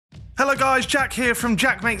Hello guys, Jack here from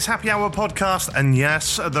Jack Makes Happy Hour podcast, and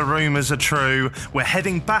yes, the rumours are true. We're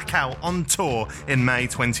heading back out on tour in May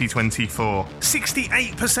 2024.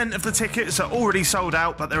 68% of the tickets are already sold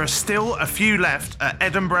out, but there are still a few left at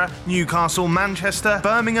Edinburgh, Newcastle, Manchester,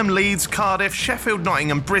 Birmingham, Leeds, Cardiff, Sheffield,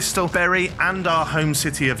 Nottingham, Bristol, Bury, and our home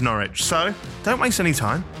city of Norwich. So, don't waste any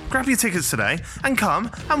time. Grab your tickets today and come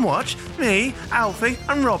and watch me, Alfie,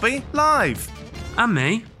 and Robbie live. And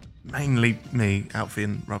me. Mainly me, Alfie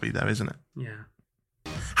and Robbie though, isn't it? Yeah.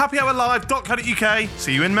 happyhourlive.co.uk.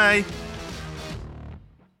 See you in May.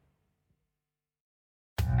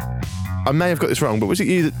 I may have got this wrong, but was it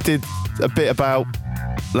you that did a bit about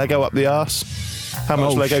Lego up the arse? How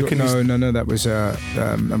much Lego can you... No, that was a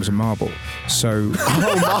marble. So...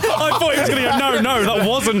 I thought he was going to go, no, that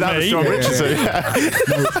wasn't That was me. John Richardson.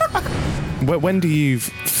 When do you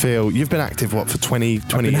feel... You've been active, for 20...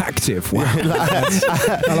 I've been active? Wow.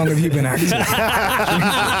 How long have you been active?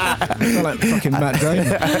 I like fucking Matt Damon.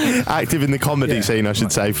 Active in the comedy scene, I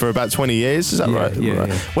should say, for about 20 years. Is that right? Yeah.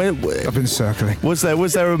 I've been circling. Was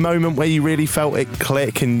there a moment where you really felt it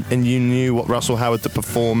click and you knew what Russell Howard, the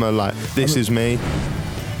performer, this is me?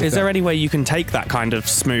 Is there any way you can take that kind of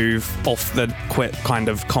smooth, off-the-quip kind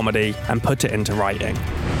of comedy and put it into writing?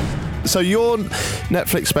 So your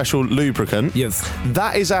Netflix special Lubricant, Yes.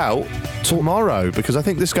 that is out tomorrow, because I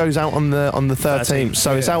think this goes out on the 13th.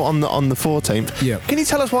 So it's out on the 14th. Yeah. Can you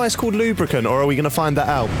tell us why it's called Lubricant, or are we going to find that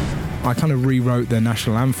out? I kind of rewrote their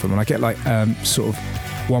national anthem, and I get sort of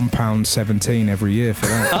 £1.17 every year for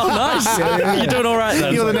that. Oh, nice. You're doing all right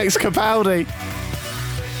then. You're the next Capaldi.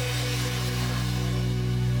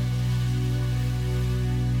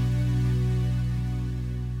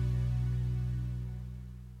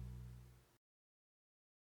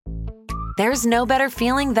 There's no better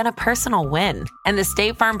feeling than a personal win, and the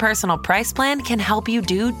State Farm Personal Price Plan can help you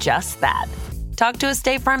do just that. Talk to a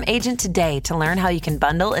State Farm agent today to learn how you can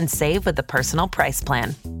bundle and save with the Personal Price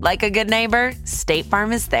Plan. Like a good neighbor, State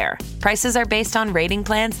Farm is there. Prices are based on rating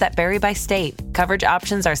plans that vary by state. Coverage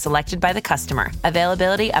options are selected by the customer.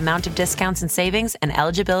 Availability, amount of discounts and savings, and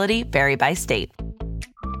eligibility vary by state.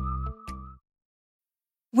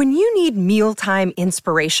 When you need mealtime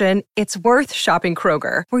inspiration, it's worth shopping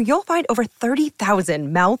Kroger, where you'll find over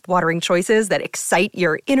 30,000 mouth-watering choices that excite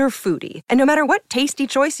your inner foodie. And no matter what tasty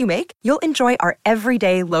choice you make, you'll enjoy our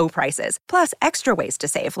everyday low prices, plus extra ways to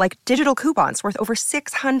save, like digital coupons worth over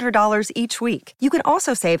 $600 each week. You can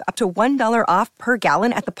also save up to $1 off per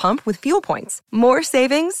gallon at the pump with fuel points. More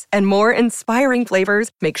savings and more inspiring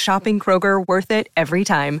flavors make shopping Kroger worth it every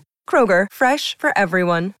time. Kroger, fresh for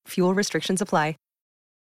everyone. Fuel restrictions apply.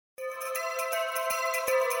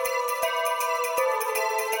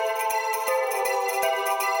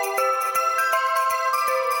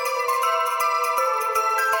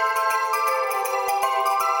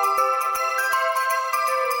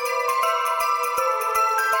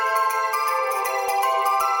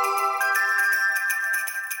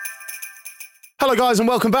 Hello guys, and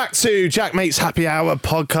welcome back to Jack Makes Happy Hour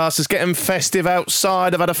podcast. It's getting festive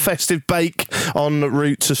outside. I've had a festive bake en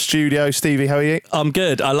route to studio. Stevie, how are you? I'm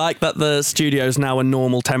good. I like that the studio's now a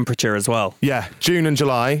normal temperature as well. Yeah, June and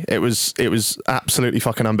July, it was absolutely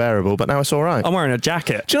fucking unbearable, but now it's all right. I'm wearing a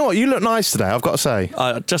jacket. Do you know what? You look nice today, I've got to say.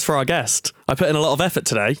 Just for our guest. I put in a lot of effort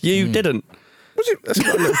today. You didn't.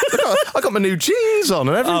 I got my new jeans on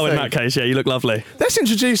and everything. Oh, in that case, yeah, you look lovely. Let's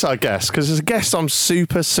introduce our guest, because there's a guest I'm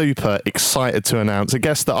super, super excited to announce. A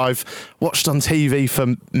guest that I've watched on TV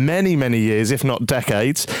for many, many years, if not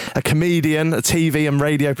decades. A comedian, a TV and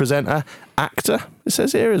radio presenter, actor, it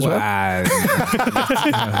says here as well.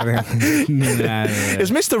 It's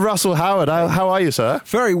Mr. Russell Howard. How are you, sir?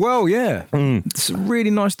 Very well, yeah. It's really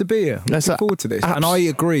nice to be here. I'm looking forward to this. And I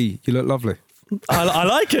agree, you look lovely. I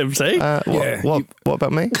like him, see? What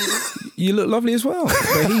about me? You look lovely as well.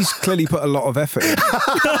 But he's clearly put a lot of effort in.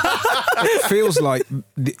 It feels like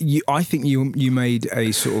I think you made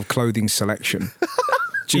a sort of clothing selection.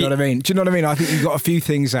 Do you know what I mean? I think you got a few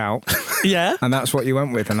things out. Yeah. And that's what you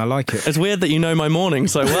went with, and I like it. It's weird that you know my morning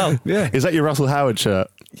so well. Yeah. Is that your Russell Howard shirt?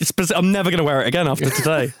 I'm never going to wear it again after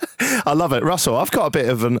today. I love it. Russell, I've got a bit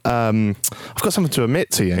of I've got something to admit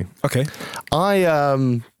to you. Okay.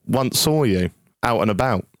 I once saw you out and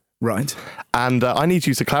about. Right. And I need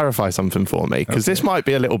you to clarify something for me, because this might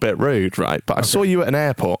be a little bit rude, right? But I saw you at an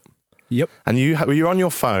airport. Yep. And you were on your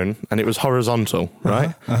phone and it was horizontal,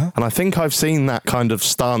 right? And I think I've seen that kind of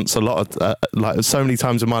stance a lot of, so many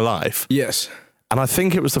times in my life. Yes. And I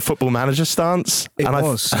think it was the Football Manager stance. It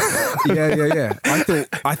was. Yeah.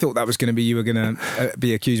 I thought that was going to be, you were going to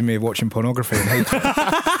be accusing me of watching pornography and hate it.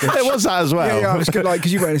 It was that as well. Yeah, I was good,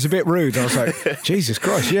 because you went, it's a bit rude. I was like, Jesus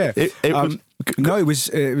Christ, yeah. It was. No, it was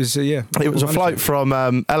yeah. It was a flight from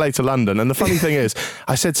LA to London, and the funny thing is,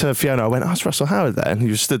 I said to Fiona, I went, "Ask Russell Howard there," and he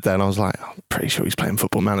just stood there, and I was like, "I'm pretty sure he's playing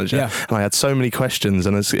Football Manager." Yeah. And I had so many questions,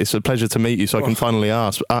 and it's a pleasure to meet you, so I can finally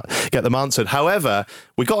get them answered. However,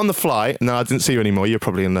 we got on the flight, and then I didn't see you anymore. You're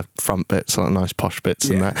probably in the front bits, like nice posh bits,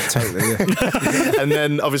 and that. Totally. Yeah. And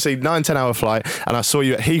then obviously 9-10 hour flight, and I saw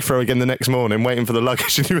you at Heathrow again the next morning, waiting for the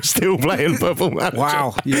luggage, and you were still playing Football Manager.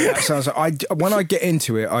 Wow. Yeah, that sounds like when I get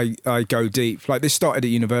into it, I go deep. Like this started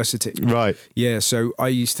at university. Right. Yeah, so I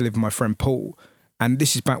used to live with my friend Paul, and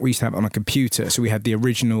this is back we used to have it on a computer. So we had the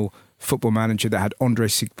original Football Manager that had Andre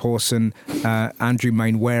Sigurðsson, Andrew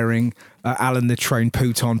Mainwaring, Alan the Train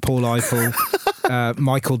Pouton, Paul Eiffel,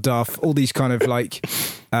 Michael Duff, all these kind of like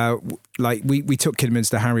we took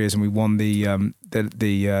Kidderminster Harriers and we won the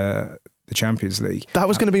Champions League. That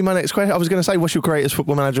was going to be my next question. I was going to say, what's your greatest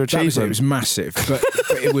Football Manager achievement? It was massive, but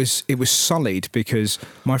it was sullied because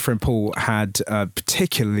my friend Paul had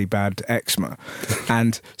particularly bad eczema,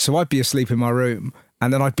 and so I'd be asleep in my room,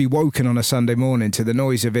 and then I'd be woken on a Sunday morning to the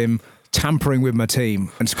noise of him tampering with my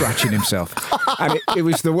team and scratching himself, and it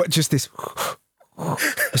was just this.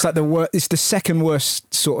 It's like it's the second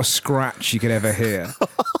worst sort of scratch you could ever hear,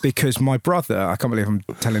 because my brother, I can't believe I'm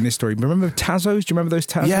telling this story. Remember Tazos? Do you remember those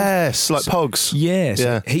Tazos? Yes, like Pogs. Yes.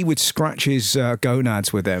 Yeah. He would scratch his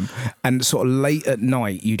gonads with them, and sort of late at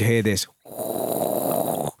night you'd hear this.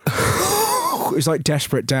 It was like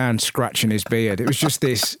Desperate Dan scratching his beard. It was just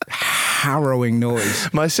this harrowing noise.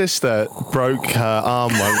 My sister broke her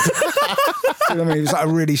arm once. You know what I mean? It was like a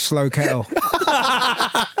really slow kettle.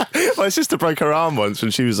 My sister broke her arm once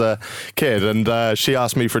when she was a kid, and she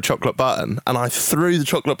asked me for a chocolate button, and I threw the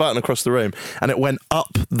chocolate button across the room, and it went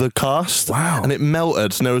up the cast. Wow. And it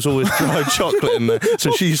melted, and there was always dry chocolate in there.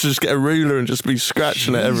 So she used to just get a ruler and just be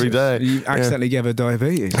scratching it every day. You accidentally gave her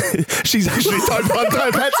diabetes. She's actually type 1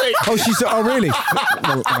 diabetic. Oh, really?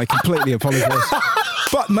 Well, I completely apologise.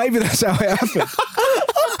 But maybe that's how it happened.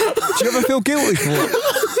 Do you ever feel guilty for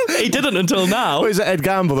it? He didn't until now. Or is it Ed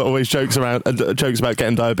Gamble that always jokes about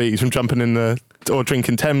getting diabetes from jumping in or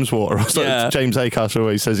drinking Thames water? Or something? Yeah. James Acaster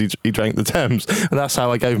always says he drank the Thames, and that's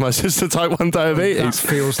how I gave my sister type 1 diabetes. That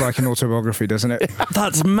feels like an autobiography, doesn't it?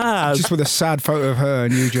 That's mad. Just with a sad photo of her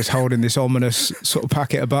and you just holding this ominous sort of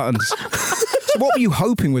packet of buttons. So what were you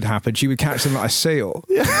hoping would happen? She would catch them like a seal.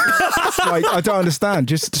 Yeah. Like, I don't understand.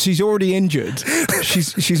 Just she's already injured.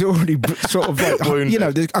 She's already sort of like Wounded. You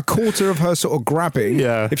know, a quarter of her sort of grabbing.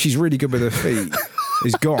 Yeah. If she's really good with her feet,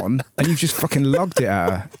 is gone, and you've just fucking lugged it at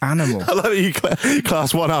her. Animal. I like that you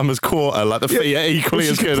class one arm as quarter, like the feet are equally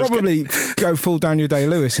Well, as good. Probably go full Daniel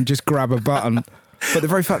Day-Lewis and just grab a button. But the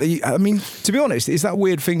very fact that I mean, to be honest, it's that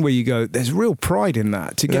weird thing where you go, there's real pride in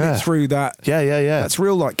that to get it through that. Yeah. That's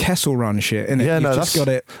real like Kessel Run shit, isn't it? Yeah, You've just got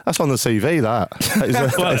it. That's on the CV. That is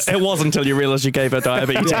Well, it was until you realised you gave her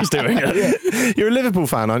diabetes doing it. You're a Liverpool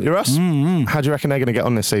fan, aren't you, Russ? Mm-hmm. How do you reckon they're going to get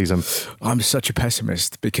on this season? I'm such a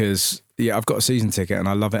pessimist because I've got a season ticket and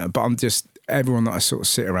I love it, but I'm just everyone that I sort of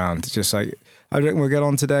sit around just like, I reckon we'll get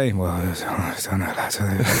on today. Well, I don't know.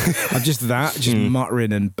 I'm just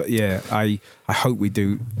muttering, but yeah, I hope we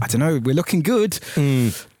do. I don't know. We're looking good,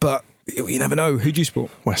 but you never know. Who do you support?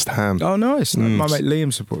 West Ham. Oh, nice. My mate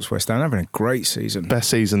Liam supports West Ham. Having a great season. Best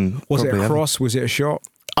season. Was it a probably cross? Was it a shot?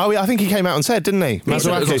 Oh, yeah, I think he came out and said, didn't he? He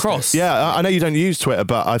said it was a cross. Yeah, I know you don't use Twitter,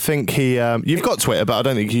 but I think he... you've got Twitter, but I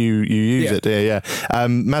don't think you use it, do you? Yeah.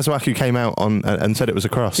 Masuaku came out and said it was a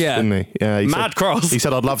cross, didn't he? Yeah, he Mad said, cross. He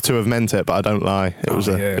said, I'd love to have meant it, but I don't lie. It was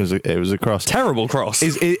a cross. Terrible cross.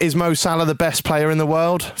 Is Mo Salah the best player in the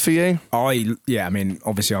world for you? I mean,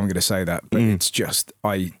 obviously I'm going to say that, but it's just,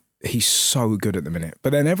 he's so good at the minute.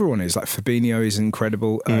 But then everyone is like Fabinho is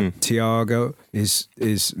incredible. Thiago is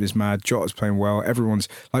mad. Jota's playing well. Everyone's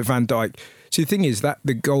like Van Dijk. See, the thing is that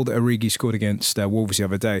the goal that Origi scored against Wolves the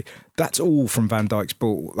other day, that's all from Van Dijk's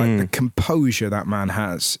ball. Like the composure that man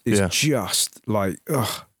has is just like,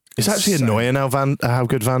 ugh. It's actually annoying how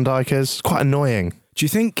good Van Dijk is. It's quite annoying. Do you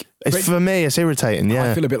think? For me, it's irritating,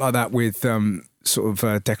 yeah. I feel a bit like that with sort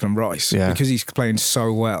of Declan Rice because he's playing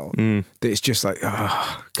so well that it's just like,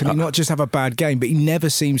 can he not just have a bad game? But he never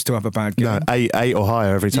seems to have a bad game. No, eight or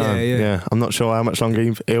higher every time. Yeah. I'm not sure how much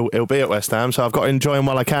longer he'll be at West Ham, so I've got to enjoy him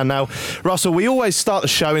while I can. Now, Russell, we always start the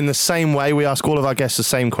show in the same way. We ask all of our guests the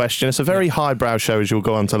same question. It's a very highbrow show, as you'll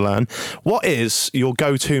go on to learn. What is your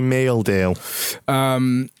go-to meal deal?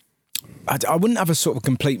 I wouldn't have a sort of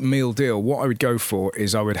complete meal deal. What I would go for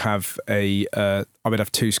is I would have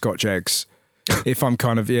 2 Scotch eggs. If I'm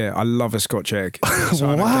kind of I love a Scotch egg.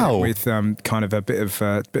 So Wow! With kind of a bit of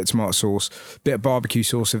tomato sauce, bit of barbecue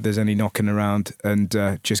sauce if there's any knocking around, and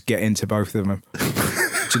just get into both of them.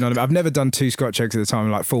 Do you know what I mean? I've never done 2 Scotch eggs at a time,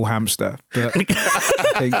 like full hamster. But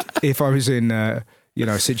I think if I was in a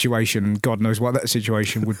situation, God knows what that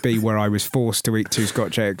situation would be, where I was forced to eat 2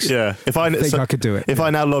 Scotch eggs. Yeah, if I think I could do it. If I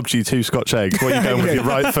now lobbed you 2 Scotch eggs, what are you going with your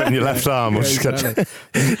right foot and your left arm? Or exactly.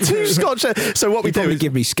 2 Scotch eggs. So what we You'd do probably is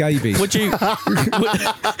give me scabies. Would you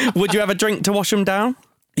have a drink to wash them down?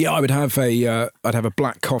 Yeah, I would have I'd have a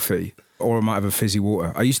black coffee, or I might have a fizzy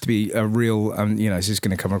water. I used to be a real, this is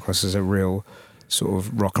going to come across as a real sort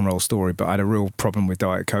of rock and roll story, but I had a real problem with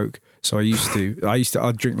Diet Coke. So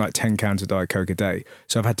I'd drink like 10 cans of Diet Coke a day.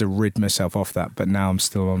 So I've had to rid myself off that, but now I'm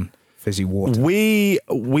still on fizzy water. we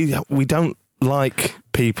don't like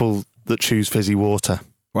people that choose fizzy water.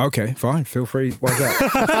 Well, okay, fine. Feel free. Why's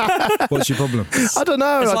that? What's your problem? I don't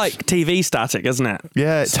know. It's like TV static, isn't it?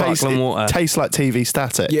 Yeah, it Sparkling water. tastes like TV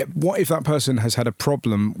static. Yeah, what if that person has had a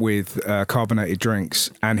problem with carbonated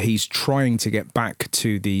drinks and he's trying to get back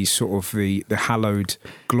to the sort of the hallowed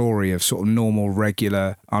glory of sort of normal,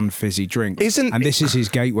 regular, unfizzy drinks? And this is his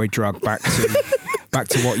gateway drug back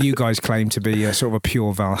to what you guys claim to be a sort of a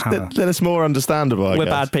pure Valhalla. Then it's more understandable, I We're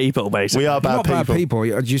guess. bad people, basically. We are Not bad people.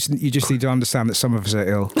 You just need to understand that some of us are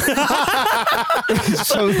ill.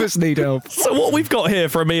 Some of us need help. So what we've got here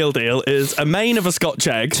for a meal deal is a main of a Scotch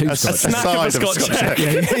egg, Two a Scotch snack of a Scotch egg,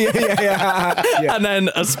 Yeah. and then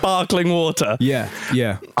a sparkling water. Yeah.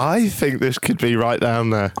 I think this could be right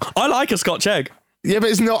down there. I like a Scotch egg. Yeah,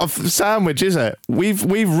 but it's not a sandwich, is it? We've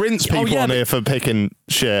rinsed people on here for picking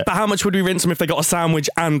shit. But how much would we rinse them if they got a sandwich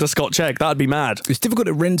and a Scotch egg? That'd be mad. It's difficult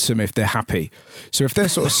to rinse them if they're happy. So if they're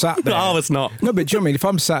sort of sat there... No, it's not. No, but do you know what I mean? If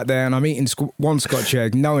I'm sat there and I'm eating one Scotch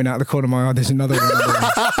egg, knowing out of the corner of my eye there's another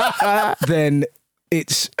one, then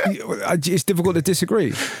it's difficult to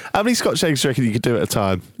disagree. How many Scotch eggs do you reckon you could do at a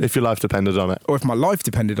time if your life depended on it? Or if my life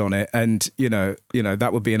depended on it, and you know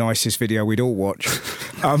that would be an ISIS video we'd all watch.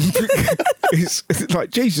 It's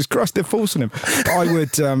like, Jesus Christ, they're forcing him. I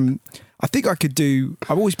would. I think I could do.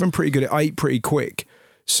 I've always been pretty good I eat pretty quick.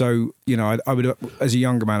 So, I would, as a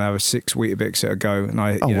younger man, have a 6 Weetabix at a go,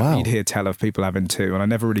 and you'd hear tell of people having 2, and I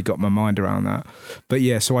never really got my mind around that. But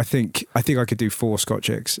yeah, so I think I could do 4 Scotch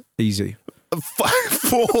eggs easy.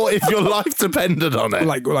 4 if your life depended on it.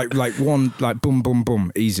 Like one, like boom, boom,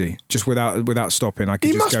 boom, easy, just without stopping. I could.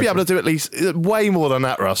 You just must go be able to do at least way more than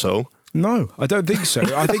that, Russell. No, I don't think so.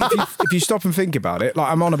 I think if you stop and think about it,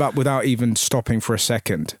 like I'm on about without even stopping for a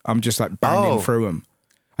second, I'm just like banging through them.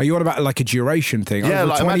 Are you on about like a duration thing? Yeah,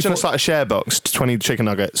 like imagine it's like a share box, 20 chicken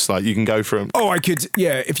nuggets, like you can go through them. Oh, I could,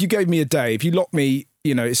 yeah. If you gave me a day, if you locked me,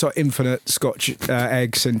 it's like infinite Scotch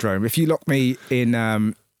egg syndrome. If you locked me in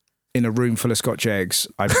a room full of Scotch eggs,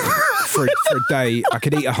 for a day, I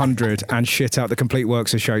could eat 100 and shit out the complete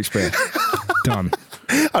works of Shakespeare. Done.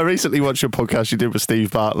 I recently watched your podcast you did with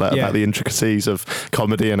Steve Bartlett about the intricacies of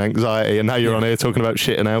comedy and anxiety, and now you're on here talking about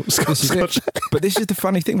shitting out Scotch. But this is the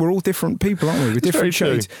funny thing. We're all different people, aren't we? We're different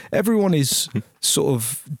shades. Everyone is sort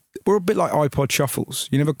of... We're a bit like iPod shuffles.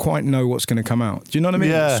 You never quite know what's going to come out. Do you know what I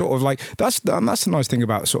mean? Yeah. Sort of like... That's the nice thing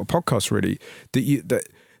about sort of podcasts, really, that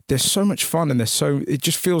there's so much fun, and it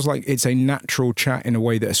just feels like it's a natural chat in a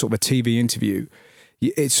way that a sort of a TV interview...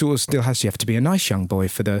 It sort of still has, you have to be a nice young boy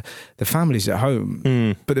for the families at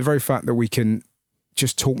home. But the very fact that we can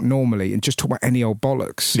just talk normally and just talk about any old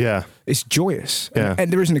bollocks, it's joyous. Yeah.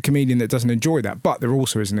 And there isn't a comedian that doesn't enjoy that, but there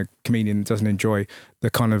also isn't a comedian that doesn't enjoy the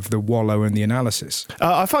kind of the wallow and the analysis.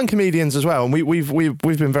 I find comedians as well, and we've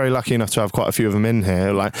been very lucky enough to have quite a few of them in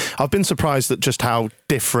here. Like, I've been surprised at just how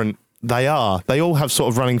different they are. They all have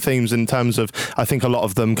sort of running themes in terms of, I think a lot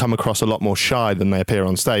of them come across a lot more shy than they appear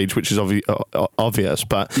on stage, which is obvious,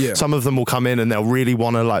 but some of them will come in and they'll really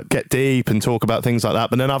want to like get deep and talk about things like that,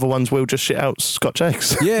 but then other ones will just shit out Scotch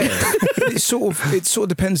eggs. Yeah. It sort of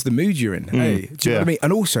depends the mood you're in. Hey, do you know what I mean?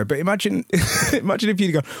 And also, but imagine if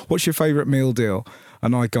you'd gone, what's your favourite meal deal?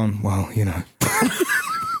 And I'd gone, well,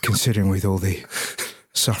 considering with all the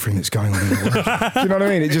suffering that's going on in the world. Do you know what I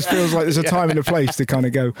mean? It just feels like there's a time and a place to kind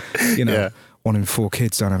of go, 1 in 4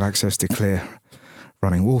 kids don't have access to clear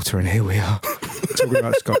running water, and here we are talking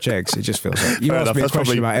about Scotch eggs. It just feels like you asked me a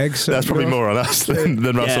question about eggs. That's probably more on us than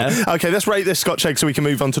Russell. Yeah. Okay, let's rate this Scotch egg so we can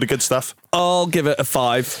move on to the good stuff. I'll give it a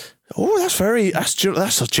 5. Oh, that's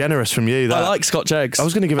generous from you. I like Scotch eggs. I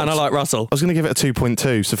like Russell. I was going to give it a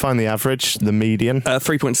 2.2. So find the average, the median.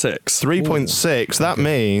 3.6. 3.6. That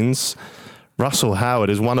means Russell Howard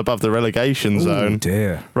is one above the relegation zone. Oh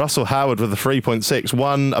dear. Russell Howard with a 3.6,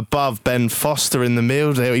 one above Ben Foster in the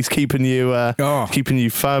meal deal. He's keeping you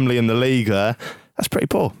firmly in the league there. That's pretty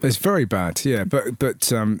poor. It's very bad, yeah. But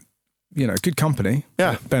good company.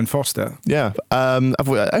 Yeah. Ben Foster. Yeah. Have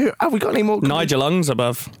we got any more? Nigel Ung's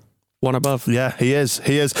above. one above. Yeah, he is.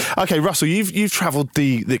 He is. Okay, Russell, you've travelled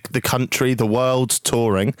the country, the world,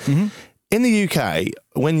 touring. Mm-hmm. In the UK,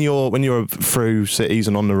 when you're through cities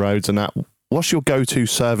and on the roads and that, what's your go-to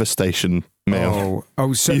service station meal?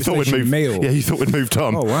 Service station meal. Yeah, you thought we'd moved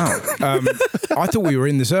on. Oh wow! I thought we were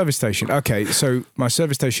in the service station. Okay, so my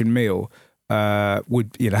service station meal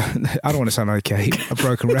would, I don't want to sound like a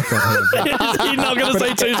broken record here. You're not going to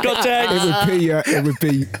say two Scotch eggs. It would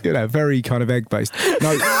be very kind of egg based.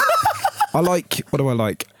 No, what do I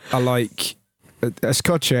like? I like a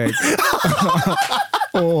Scotch egg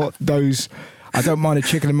or those. I don't mind a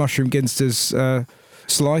chicken and mushroom Ginster's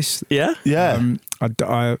slice. Yeah? Yeah.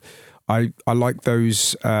 I like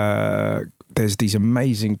those. There's these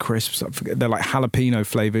amazing crisps. I forget, they're like jalapeno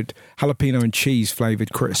and cheese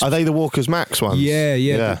flavored crisps. Are they the Walker's Max ones?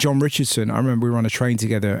 Yeah. John Richardson. I remember we were on a train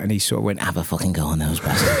together, and he sort of went, "Have a fucking go on those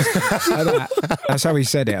bastards." That's how he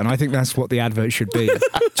said it, and I think that's what the advert should be. Do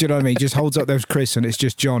you know what I mean? Just holds up those crisps, and it's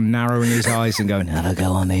just John narrowing his eyes and going, "Have a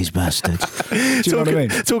go on these bastards." Do you know what I mean?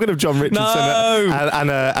 Talking of John Richardson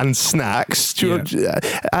and snacks,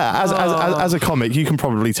 as a comic, you can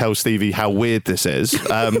probably tell Stevie how weird this is.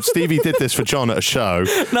 Stevie did this for John at a show.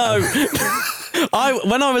 No.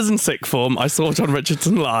 When I was in sixth form, I saw John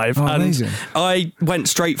Richardson live, and amazing. I went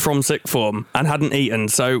straight from sixth form and hadn't eaten.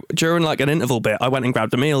 So during like an interval bit, I went and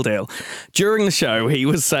grabbed a meal deal. During the show, he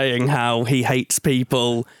was saying how he hates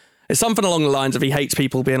people. It's something along the lines of he hates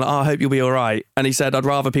people being like, "Oh, I hope you'll be all right." And he said, "I'd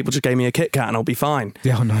rather people just gave me a Kit Kat and I'll be fine."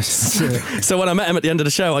 Yeah, nice. So when I met him at the end of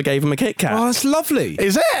the show, I gave him a Kit Kat. Oh, that's lovely.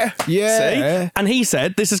 Is it? Yeah. See? And he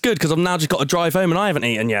said, "This is good because I've now just got to drive home and I haven't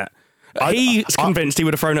eaten yet." He's convinced he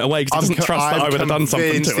would have thrown it away because he doesn't trust that I would have done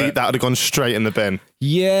something to it. That would have gone straight in the bin.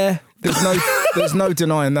 Yeah, there's no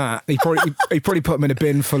denying that. He probably put them in a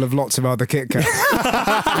bin full of lots of other Kit Kats.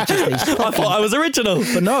 I thought I was original.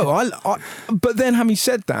 But no, but then having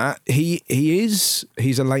said that, he's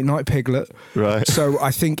a late night piglet, right? So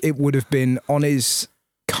I think it would have been on his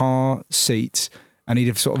car seat. And he'd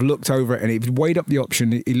have sort of looked over it and he'd weighed up the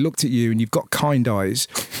option. He looked at you and you've got kind eyes.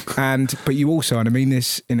 But you also, and I mean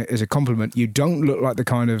this as a compliment, you don't look like the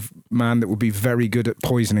kind of man that would be very good at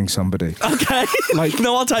poisoning somebody. Okay.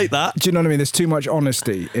 No, I'll take that. Do you know what I mean? There's too much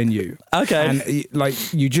honesty in you. Okay. And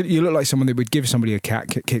you look like someone that would give somebody a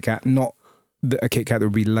Kit Kat, not a Kit Kat that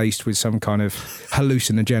would be laced with some kind of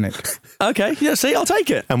hallucinogenic. Okay. Yeah, see, I'll take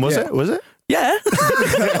it. And was it? Yeah.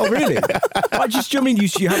 Oh, really?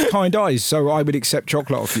 You have kind eyes, so I would accept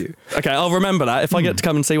chocolate off you. Okay, I'll remember that if I get to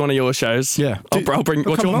come and see one of your shows. Yeah. I'll bring.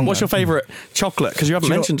 What's your favourite chocolate? Because you haven't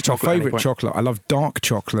mentioned chocolate. My favourite chocolate. I love dark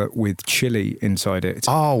chocolate with chili inside it. It's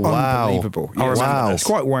unbelievable. Oh, Yeah, wow. It's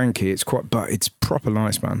quite wanky. But it's proper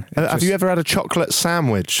nice, man. Have you ever had a chocolate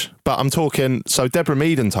sandwich? But I'm talking. So Deborah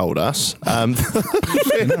Meaden told us. No.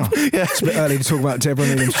 Yeah, It's a bit early to talk about Deborah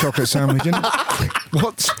Meaden's chocolate sandwich, isn't it?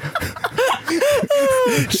 What?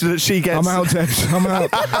 She gets. I'm out, Debs. I'm out.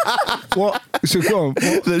 What? So go on.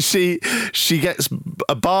 What? That she gets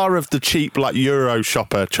a bar of the cheap like Euro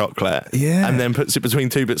shopper chocolate, Yeah. and then puts it between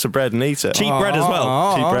two bits of bread and eats it. Cheap bread as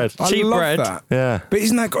well. Cheap bread. I Cheap love bread. that. Yeah. But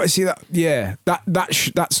isn't that got to see that? Yeah,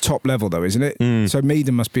 that's top level though, isn't it? So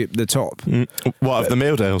Meaden must be at the top. What of the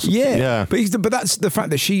meal deals? Yeah. But that's the fact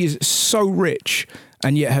that she is so rich.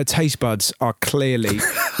 And yet her taste buds are clearly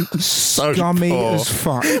So scummy poor. as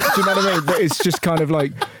fuck. Do you know what I mean? But it's just kind of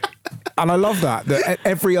like, and I love that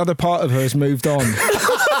every other part of her has moved on,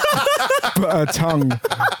 but her tongue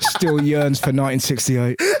still yearns for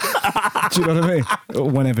 1968. Do you know what I mean? Or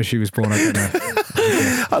whenever she was born, I don't know.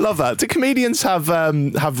 I love that. Do comedians have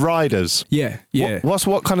riders? Yeah.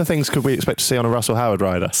 What kind of things could we expect to see on a Russell Howard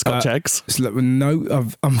rider? Scotch eggs. No,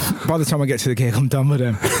 by the time I get to the gig, I'm done with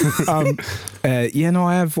them.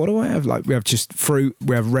 I have. What do I have? Like we have just fruit.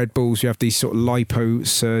 We have Red Bulls. We have these sort of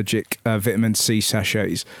liposurgic vitamin C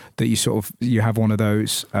sachets that you have one of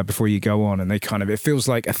those before you go on, and it feels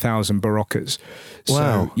like 1,000 Baroccas.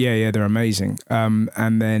 Wow. So, yeah, they're amazing.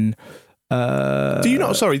 And then. Do you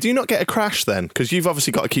not get a crash then? Because you've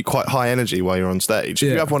obviously got to keep quite high energy while you're on stage. If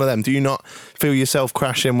Yeah. you have one of them, do you not feel yourself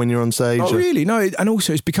crashing when you're on stage? Oh, really? No. And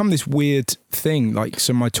also, it's become this weird thing. Like,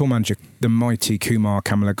 so my tour manager, the mighty Kumar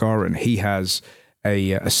Kamalagaran, he has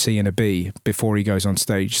a C and a B before he goes on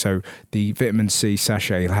stage. So the vitamin C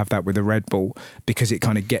sachet, he'll have that with a Red Bull because it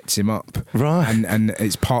kind of gets him up. Right. And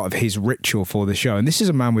it's part of his ritual for the show. And this is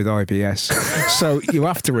a man with IBS. So you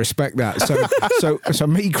have to respect that. So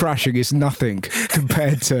me crashing is nothing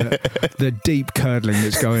compared to the deep curdling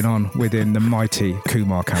that's going on within the mighty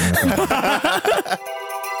Kumar Kamalagaran.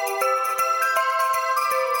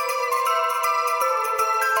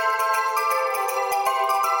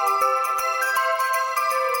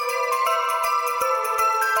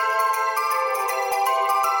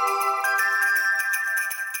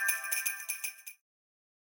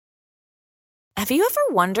 Have you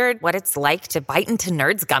ever wondered what it's like to bite into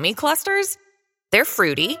Nerds gummy clusters? They're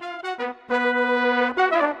fruity.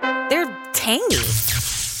 They're tangy.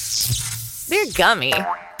 They're gummy.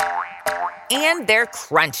 And they're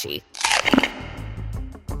crunchy.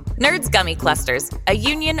 Nerds Gummy Clusters, a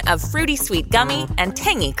union of fruity sweet gummy and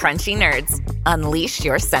tangy crunchy nerds. Unleash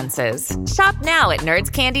your senses. Shop now at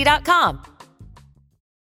nerdscandy.com.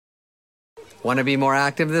 Want to be more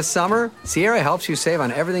active this summer? Sierra helps you save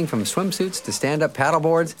on everything from swimsuits to stand-up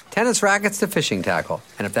paddleboards, tennis rackets to fishing tackle.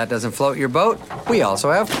 And if that doesn't float your boat, we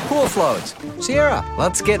also have pool floats. Sierra,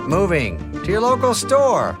 let's get moving. To your local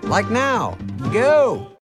store, like now. Go!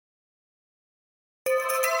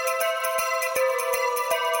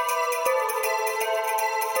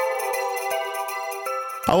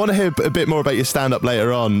 I want to hear a bit more about your stand-up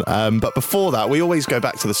later on, but before that, we always go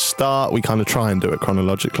back to the start. We kind of try and do it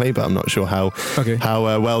chronologically, but I'm not sure how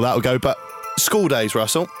well that will go. But school days,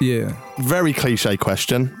 Russell. Yeah. Very cliche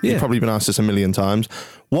question. Yeah. You've probably been asked this a million times.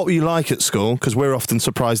 What were you like at school? Because we're often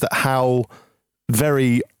surprised at how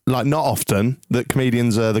not often, that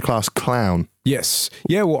comedians are the class clown. Yes.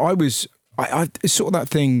 Yeah, well, I it's sort of that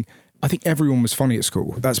thing, I think everyone was funny at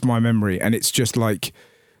school. That's my memory. And it's just like,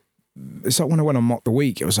 it's like when I went on Mock the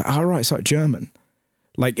Week, it was like, oh, right, it's like German.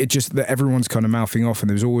 Like, it just, that everyone's kind of mouthing off and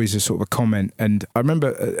there was always a sort of a comment. And I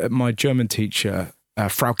remember my German teacher,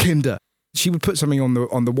 Frau Kinder, she would put something on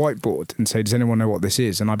the whiteboard and say, does anyone know what this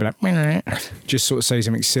is? And I'd be like, meh. Just sort of say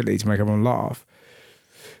something silly to make everyone laugh.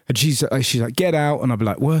 And she's like, get out. And I'd be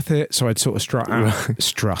like, worth it. So I'd sort of strut out. I was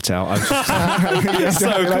just, So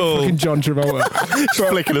like cool. fucking John Travolta.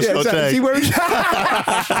 Flicking a Scotch egg. Is he wearing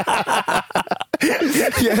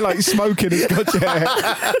yeah, like smoking a Scotch egg.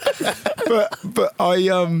 But I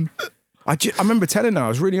remember telling her, I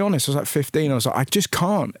was really honest. I was like 15. I was like, I just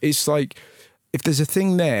can't. It's like, if there's a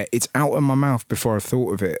thing there, it's out of my mouth before I've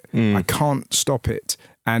thought of it. I can't stop it.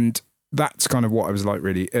 And that's kind of what I was like,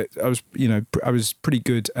 really. I was pretty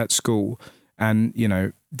good at school and,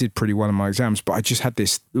 did pretty well in my exams, but I just had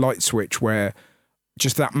this light switch where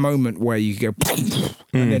just that moment where you go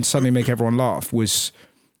and then suddenly make everyone laugh was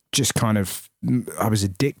just kind of, I was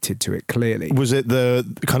addicted to it, clearly. Was it the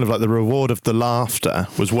kind of like the reward of the laughter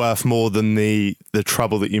was worth more than the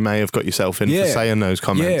trouble that you may have got yourself in for saying those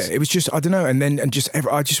comments? Yeah, it was just, I don't know. I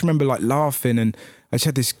just remember like laughing, and I just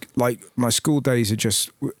had this, like, my school days are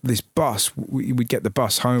just this bus. We'd get the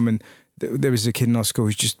bus home, and there was a kid in our school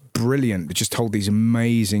who's just brilliant, but just told these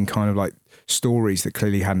amazing kind of like stories that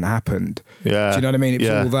clearly hadn't happened. Yeah. Do you know what I mean? It was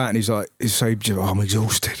all that, and he's I'm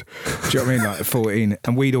exhausted. Do you know what I mean? Like at 14,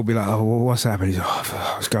 and we'd all be like, oh, well, what's happened? He's like,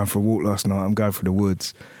 I was going for a walk last night. I'm going through the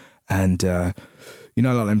woods, and like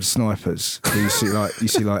them snipers. You see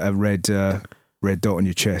like a red dot on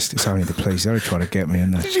your chest. It's only the police. They're trying to get me.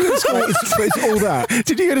 And did you go to school? It's all that.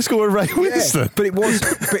 Did you go to school with Ray Winston? But it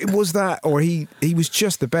was that, or he was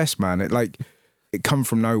just the best, man. It come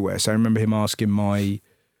from nowhere. So I remember him asking my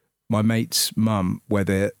mate's mum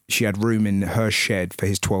whether she had room in her shed for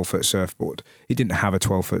his 12-foot surfboard. He didn't have a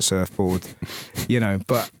 12-foot surfboard, and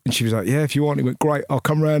she was like, yeah, if you want. He went, great, I'll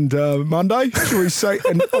come round Monday, shall we say?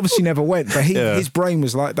 And obviously never went, but his brain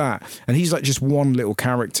was like that. And he's like just one little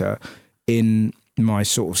character in my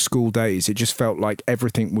sort of school days. It just felt like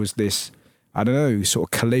everything was this, I don't know, sort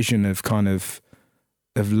of collision of kind of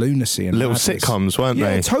lunacy and little madness. Sitcoms, weren't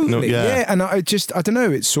they? Yeah, totally. No, yeah, and I don't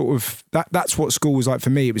know. It's sort of that's what school was like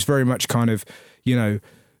for me. It was very much kind of,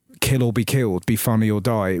 kill or be killed, be funny or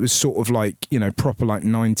die. It was sort of like, proper like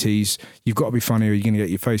 90s. You've got to be funny or you're going to get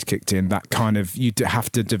your face kicked in. That kind of, you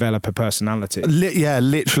have to develop a personality.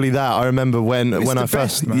 Literally that. I remember when I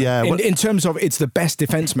first, in terms of, it's the best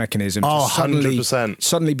defense mechanism. Oh, to 100%.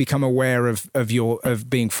 Suddenly become aware of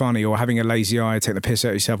being funny or having a lazy eye, take the piss out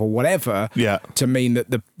of yourself or whatever. Yeah. To mean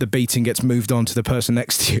that the beating gets moved on to the person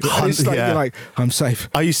next to you. It's like, you're like, I'm safe.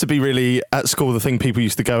 I used to be really, at school, the thing people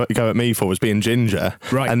used to go at me for was being ginger.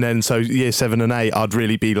 Right. And then so year 7 and 8, I'd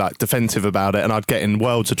really be like defensive about it and I'd get in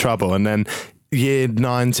worlds of trouble. And then year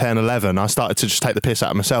 9, 10, 11, I started to just take the piss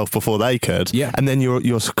out of myself before they could. Yeah. And then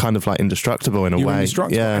you're kind of like indestructible in a way.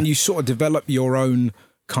 Indestructible. Yeah. And you sort of develop your own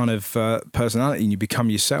kind of personality and you become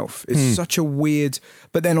yourself. It's such a weird,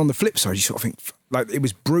 but then on the flip side, you sort of think like it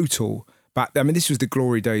was brutal. But I mean, this was the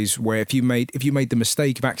glory days where if you made the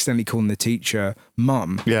mistake of accidentally calling the teacher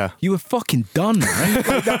mum, you were fucking done, man.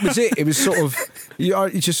 Like, that was it. It was sort of, I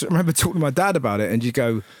just remember talking to my dad about it, and you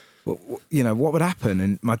go, well, what would happen?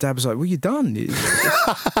 And my dad was like, well, you're done. He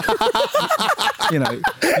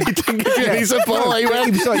didn't give you any support. He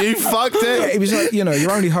was like, you fucked it. Yeah, it was like,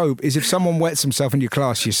 your only hope is if someone wets himself in your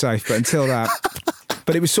class, you're safe. But until that.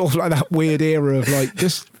 But it was sort of like that weird era of like,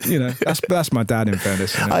 just that's my dad, in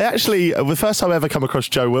fairness. You know? I actually, the first time I ever come across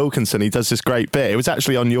Joe Wilkinson, he does this great bit. It was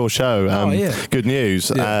actually on your show, Good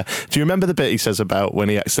News. Yeah. Do you remember the bit he says about when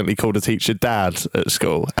he accidentally called a teacher dad at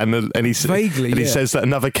school? And he Vaguely, he says that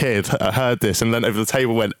another kid heard this and leant over the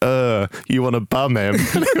table and went, you want to bum him?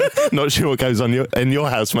 Not sure what goes on in your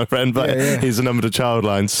house, my friend, but he's a number to child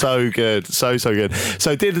line. So good. So good.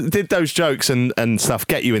 So did those jokes and stuff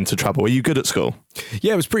get you into trouble? Were you good at school?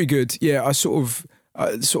 Yeah, it was pretty good. Yeah, I sort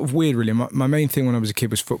of weird, really. My main thing when I was a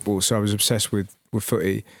kid was football, so I was obsessed with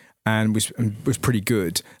footy and was pretty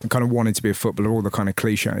good and kind of wanted to be a footballer, all the kind of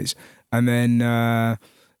cliches. And then,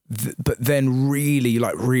 but then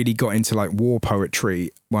really got into like war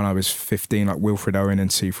poetry when I was 15, like Wilfred Owen and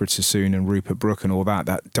Siegfried Sassoon and Rupert Brooke and all that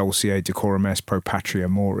Dulce Decorum Est Pro Patria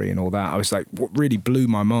Mori and all that. I was like, what really blew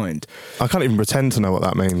my mind. I can't even pretend to know what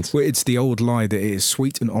that means. Well, it's the old lie that it is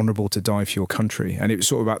sweet and honourable to die for your country. And it was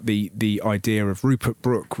sort of about the idea of Rupert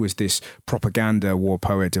Brooke was this propaganda war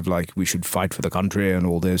poet of like, we should fight for the country and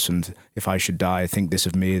all this. And if I should die, think this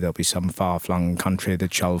of me, there'll be some far-flung country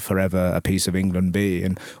that shall forever a piece of England be.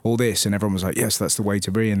 And all this. And everyone was like, yes, that's the way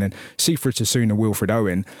to be. And then Siegfried Sassoon and Wilfred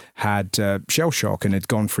Owen had shell shock and had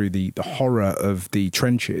gone through the horror of the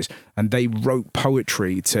trenches, and they wrote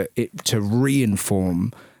poetry to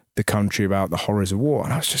re-inform the country about the horrors of war.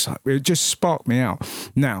 And I was just like, it just sparked me out.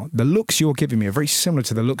 Now, the looks you're giving me are very similar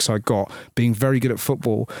to the looks I got being very good at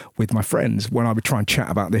football with my friends when I would try and chat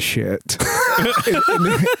about this shit in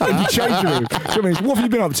the change room. Do you know what I mean? What have you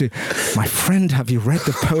been up to? My friend, have you read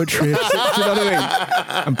the poetry? Do you know what I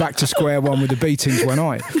mean? And back to square one with the beatings went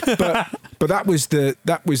I. But that was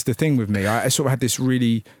the thing with me. I sort of had this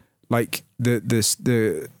really, like, the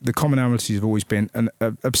commonalities have always been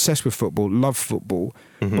obsessed with football, love football,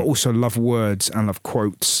 but also love words and love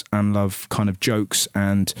quotes and love kind of jokes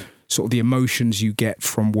and sort of the emotions you get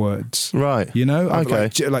from words. Right. You know?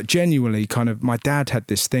 Okay. Like genuinely kind of, my dad had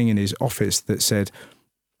this thing in his office that said,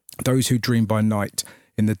 those who dream by night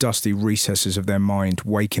in the dusty recesses of their mind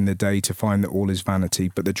wake in the day to find that all is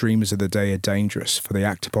vanity, but the dreamers of the day are dangerous, for they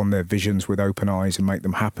act upon their visions with open eyes and make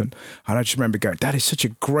them happen. And I just remember going, that is such a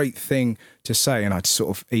great thing to say, and I'd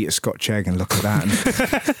sort of eat a Scotch egg and look at that.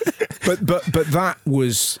 And, but that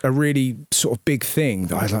was a really sort of big thing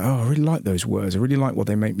that I was like, oh, I really like those words. I really like what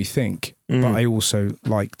they make me think. But I also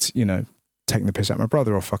liked, you know, taking the piss out of my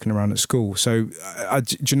brother or fucking around at school. So, do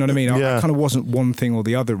you know what I mean? I kind of wasn't one thing or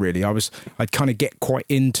the other, really. I'd kind of get quite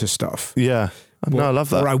into stuff. Yeah. No, I love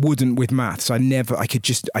that. Or I wouldn't with maths. I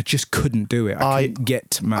just couldn't do it. I couldn't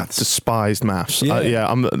get maths. I despised maths.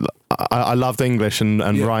 Yeah. I loved English and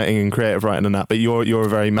writing and creative writing and that, but you're a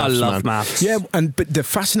very maths man. I love maths. Yeah, but the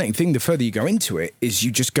fascinating thing, the further you go into it, is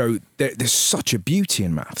you just go, there's such a beauty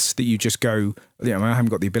in maths that you just go, you know, I haven't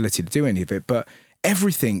got the ability to do any of it, but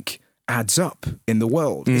everything adds up in the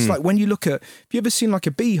world. It's like when you look at, have you ever seen like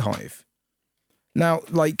a beehive? Now,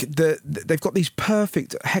 like they've got these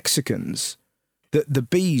perfect hexagons that the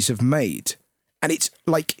bees have made, and it's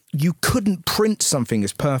like you couldn't print something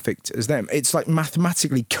as perfect as them. It's like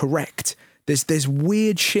mathematically correct. There's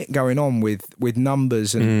weird shit going on with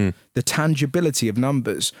numbers and the tangibility of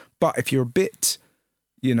numbers. But if you're a bit,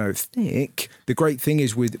 you know, thick, the great thing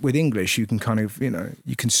is with English, you can kind of, you know,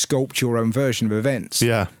 you can sculpt your own version of events.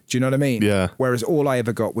 Yeah. Do you know what I mean? Yeah. Whereas all I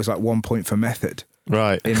ever got was like 1 point for method.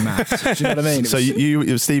 Right. In maths. Do you know what I mean?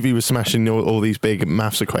 So Stevie was smashing all these big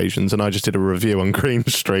maths equations, and I just did a review on Green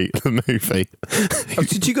Street, the movie. Oh,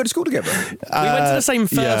 did you go to school together? We went to the same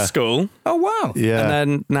first school. Oh, wow. Yeah. And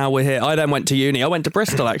then now we're here. I then went to uni. I went to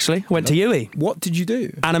Bristol, actually. I went to UWE. What did you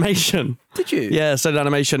do? Animation. Did you? Yeah, studied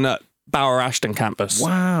animation at Bower Ashton campus.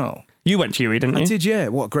 Wow. You went to UWE, didn't you? I did, yeah.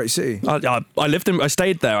 What a great city. I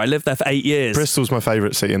stayed there. I lived there for 8 years. Bristol's my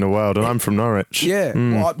favourite city in the world, and I'm from Norwich. Yeah.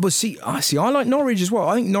 Well, see, I like Norwich as well.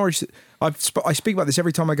 I think Norwich, I speak about this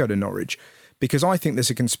every time I go to Norwich, because I think there's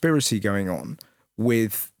a conspiracy going on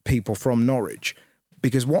with people from Norwich.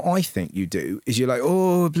 Because what I think you do is you're like,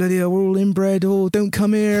 oh, bloody hell, we're all inbred, oh, don't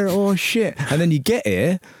come here, oh, shit. And then you get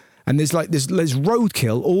here, and there's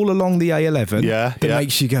roadkill all along the A11 that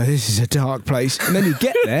makes you go, this is a dark place. And then you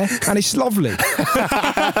get there and it's lovely. And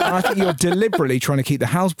I think you're deliberately trying to keep the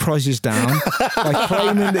house prices down by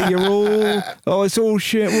claiming that it's all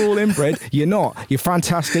shit, we're all inbred. You're not. You're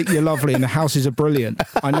fantastic, you're lovely, and the houses are brilliant.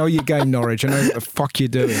 I know your game, Norwich. I know what the fuck you're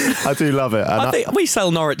doing. I do love it. I think we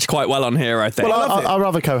sell Norwich quite well on here, I think. Well, our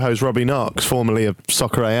other co-host, Robbie Knox, formerly of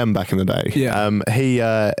Soccer AM back in the day,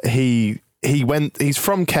 he's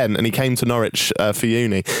from Kent and he came to Norwich for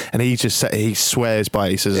uni, and he swears by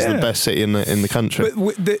it. He says it's the best city in the country.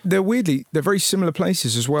 But they're very similar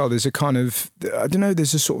places as well. There's a kind of, I don't know,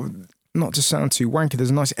 there's a sort of not to sound too wanky, there's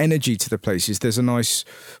a nice energy to the places. There's a nice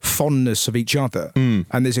fondness of each other, and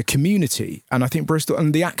there's a community. And I think Bristol,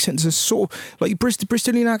 and the accents are sort of like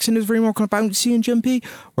Bristolian accent is very more kind of bouncy and jumpy,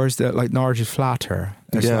 whereas the like Norwich is flatter.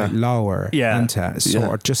 It's like lower. Yeah. And it's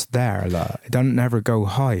sort of just there. Like, it doesn't ever go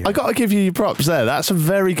higher. I got to give you your props there. That's a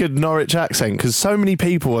very good Norwich accent, because so many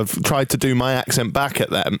people have tried to do my accent back at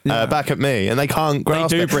them, back at me, and they can't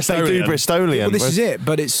grasp it. Bristolian. They do Bristolian. Well, this is it,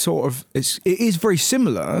 but it's sort of it is very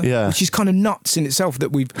similar, which is kind of nuts in itself.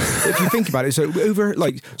 That if you think about it, so over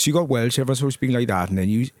like you got Welsh, everyone's supposed to be like that, and then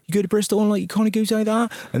you go to Bristol and like you kind of goes like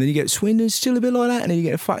that, and then you get Swindon, still a bit like that, and then you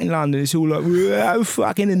get fucking London, it's all like oh,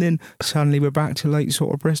 fucking, and then suddenly we're back to like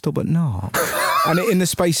sort of Bristol, but not. And in the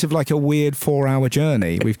space of like a weird 4-hour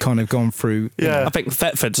journey, we've kind of gone through. I think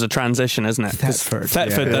Thetford's a transition, isn't it? Thetford,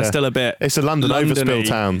 they're still a bit. It's a London overspill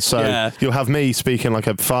town, so you'll have me speaking like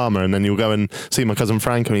a farmer, and then you'll go and see my cousin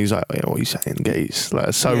Frank, and he's like, "What are you saying, geese?"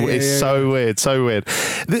 Like, so weird, so weird.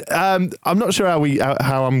 I'm not sure how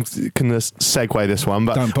I'm going to segue this one,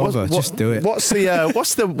 but don't bother, just do it. What's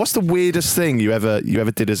the weirdest thing you ever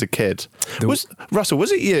did as a kid? Russell,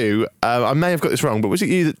 was it you? I may have got this wrong, but was it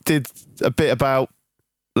you that did a bit about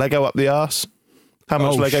Lego up the arse? How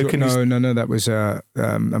much Lego can you... No, that was a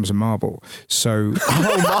marble. So...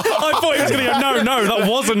 I thought he was going to go, no, that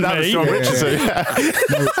wasn't that me. Was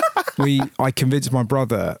John I convinced my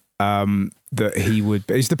brother that he would...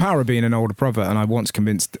 It's the power of being an older brother, and I once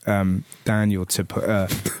convinced Daniel to put...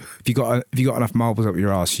 if you got enough marbles up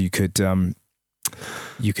your arse, you could turn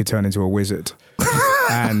into a wizard.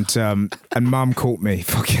 And Mum caught me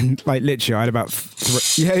fucking like literally. I had about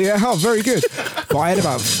very good. But I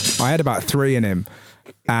had about 3 in him,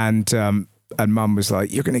 and Mum was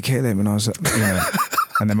like, "You're gonna kill him," and I was like,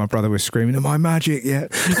 and then my brother was screaming, "Am I magic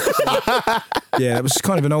yet?" It was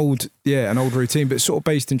kind of an old routine, but sort of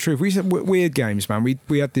based in truth. We used to have weird games, man.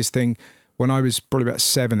 We had this thing. When I was probably about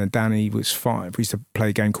 7 and Danny was 5, we used to play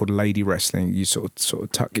a game called Lady Wrestling. You sort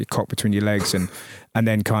of tuck your cock between your legs and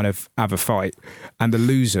then kind of have a fight. And the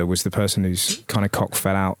loser was the person whose kind of cock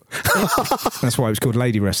fell out. That's why it was called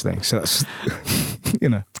Lady Wrestling. So that's,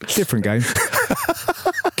 different game.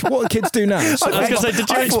 What do kids do now? So I was going to say, did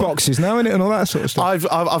you Xboxes now, innit, and all that sort of stuff.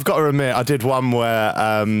 I've got to admit, I did one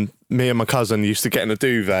where me and my cousin used to get in a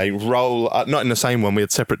duvet, roll not in the same one, we had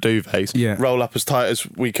separate duvets, roll up as tight as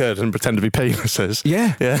we could and pretend to be penises.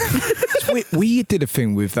 We did a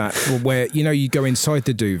thing with that where you go inside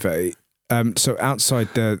the duvet. So outside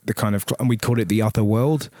the kind of, and we'd call it the other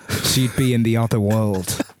world. So you'd be in the other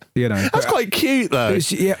world. That's quite cute though.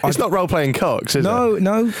 It's not role playing cocks, is it?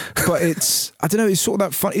 No. But it's, I don't know. It's sort of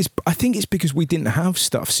that fun. I think it's because we didn't have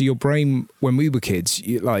stuff. So your brain, when we were kids,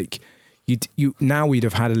 now we'd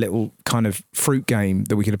have had a little kind of fruit game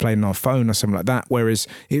that we could have played on our phone or something like that. Whereas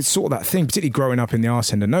it's sort of that thing, particularly growing up in the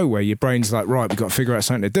arse end of nowhere. Your brain's like, right, we've got to figure out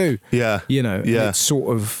something to do. It's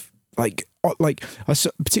sort of like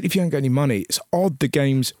particularly if you haven't got any money, it's odd the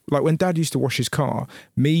games, like when Dad used to wash his car,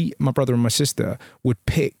 me, my brother and my sister would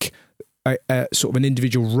pick a sort of an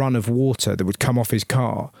individual run of water that would come off his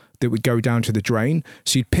car that would go down to the drain.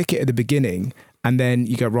 So you'd pick it at the beginning and then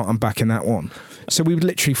you go, right, I'm back in that one. So we would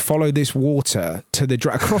literally follow this water to the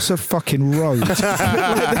across a fucking road like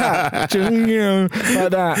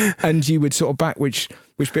that, and you would sort of back which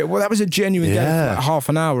bit. Well, that was a genuine game for like half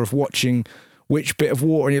an hour of watching which bit of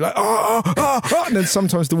water, and you're like, and then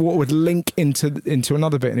sometimes the water would link into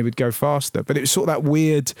another bit and it would go faster. But it was sort of that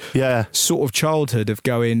weird sort of childhood of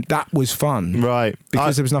going, that was fun. Right.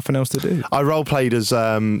 Because there was nothing else to do. I role played as,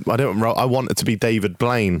 I wanted to be David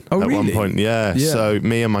Blaine at one point. Yeah. So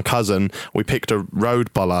me and my cousin, we picked a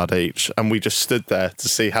road bollard each and we just stood there to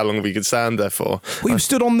see how long we could stand there for. Well, you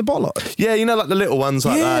stood on the bollard? Yeah, like the little ones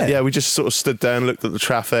like that. Yeah, we just sort of stood there and looked at the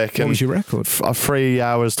traffic. What was your record? 3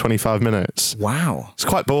 hours, 25 minutes. Wow. It's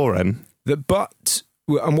quite boring. And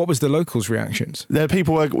what was the locals' reactions? There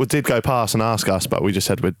people did go past and ask us, but we just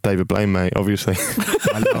said we're David Blaine, mate, obviously.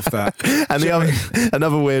 I love that. And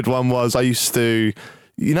another weird one was I used to...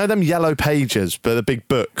 You know them yellow pages, but the big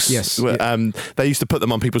books. Yes. They used to put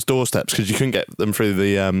them on people's doorsteps because you couldn't get them through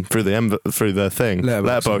the thing.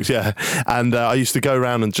 Letterbox. Yeah. And I used to go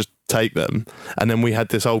around and just take them. And then we had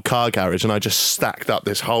this old car garage, and I just stacked up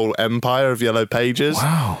this whole empire of yellow pages.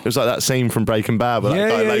 Wow. It was like that scene from Breaking Bad where that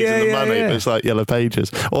guy lays in the money. But it's like yellow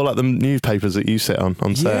pages, or like the newspapers that you sit on set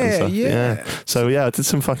and stuff. Yeah. So I did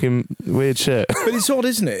some fucking weird shit. But it's odd,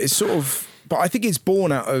 isn't it? It's sort of. But I think it's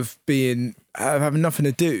born out of having nothing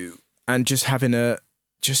to do and just having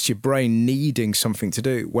just your brain needing something to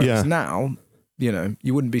do. Whereas now,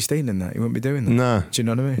 you wouldn't be stealing that. You wouldn't be doing that. No. Do you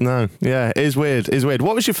know what I mean? No. Yeah, it is weird.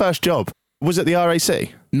 What was your first job? Was it the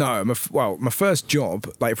RAC? No, my first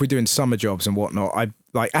job, like if we're doing summer jobs and whatnot,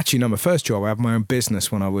 my first job, I had my own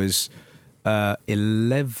business when I was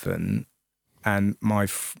 11, and my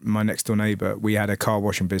next door neighbour, we had a car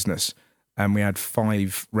washing business, and we had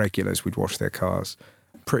 5 regulars. We'd wash their cars.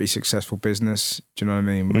 Pretty successful business. Do you know what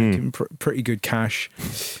I mean? Making pretty good cash.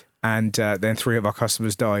 And then 3 of our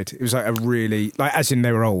customers died. It was like a really, like as in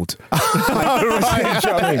they were old. Do you know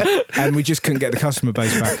what I mean? And we just couldn't get the customer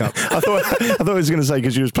base back up. I thought I was going to say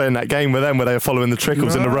because you was playing that game with them where they were following the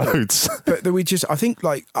trickles in the roads. But I think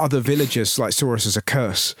like other villagers like saw us as a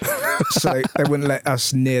curse, so they wouldn't let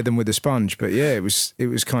us near them with a sponge. But yeah, it was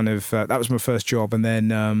kind of that was my first job, and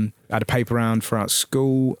then I had a paper round throughout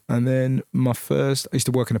school, and then I used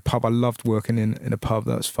to work in a pub. I loved working in a pub.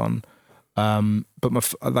 That was fun.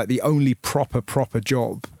 But the only proper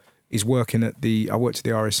job is working I worked at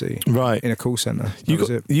the RSC, right, in a call centre.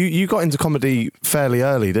 You got into comedy fairly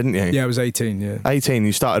early, didn't you? Yeah, I was 18. Yeah, 18.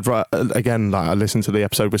 You started again. Like I listened to the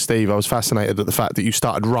episode with Steve. I was fascinated at the fact that you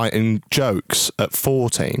started writing jokes at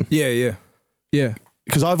 14. Yeah.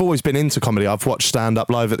 Because I've always been into comedy. I've watched stand up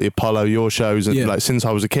live at the Apollo, your shows, like since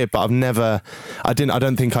I was a kid. But I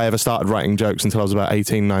don't think I ever started writing jokes until I was about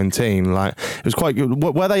 18, 19. Like it was quite good.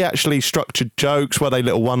 Were they actually structured jokes? Were they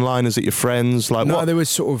little one-liners at your friends? Like no, they were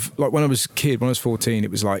sort of like when I was a kid. When I was 14, it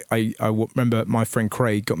was like I remember my friend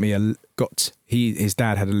Craig got me his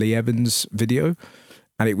dad had a Lee Evans video,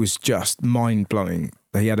 and it was just mind blowing.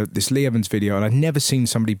 He had this Lee Evans video, and I'd never seen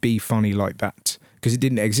somebody be funny like that. Because it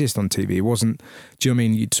didn't exist on TV. It wasn't, do you know what I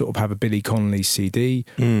mean? You'd sort of have a Billy Connolly CD,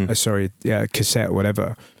 cassette or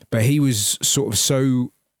whatever. But he was sort of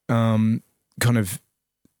so it's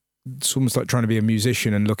almost like trying to be a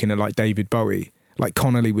musician and looking at like David Bowie. Like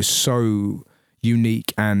Connolly was so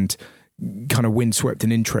unique and kind of windswept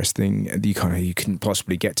and interesting. You couldn't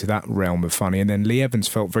possibly get to that realm of funny. And then Lee Evans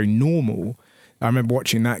felt very normal. I remember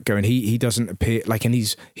watching that go, and he doesn't appear like, and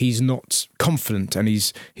he's not confident, and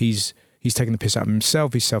he's taking the piss out of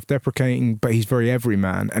himself. He's self-deprecating, but he's very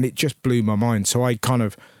everyman, and it just blew my mind. So I kind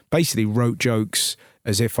of basically wrote jokes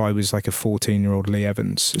as if I was like a 14-year-old Lee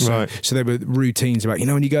Evans. So there were routines about,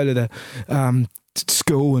 when you go to the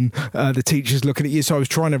school and the teacher's looking at you. So I was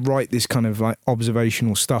trying to write this kind of like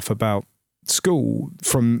observational stuff about school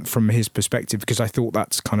from his perspective, because I thought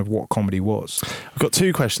that's kind of what comedy was. I've got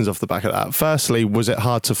 2 questions off the back of that. Firstly, was it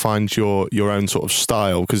hard to find your own sort of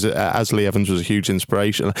style? Because as Lee Evans was a huge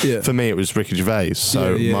inspiration, for me it was Ricky Gervais.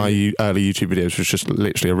 So my early YouTube videos was just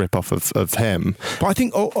literally a rip-off of him. But I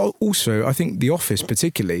think also, The Office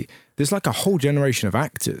particularly, there's like a whole generation of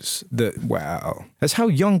actors that's how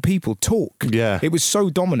young people talk. Yeah. It was so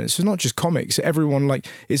dominant. So it's not just comics. Everyone, like,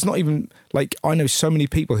 it's not even, like, I know so many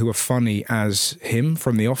people who are funny as him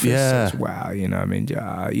from The Office. Yeah. So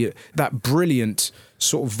that brilliant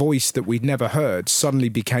sort of voice that we'd never heard suddenly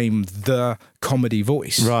became the comedy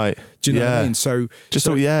voice. Right. Do you know what I mean? So just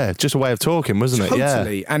a way of talking, wasn't it?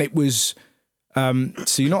 Totally. And it was, so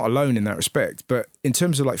you're not alone in that respect. But in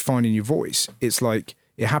terms of like finding your voice, it's like,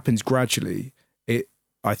 it happens gradually.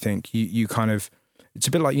 I think you kind of, it's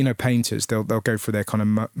a bit like, painters, they'll go for their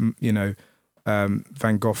kind of,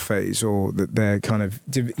 Van Gogh phase, or their kind of,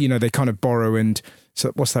 they kind of borrow, and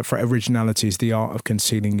so what's that for? Originality is the art of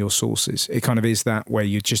concealing your sources. It kind of is that way.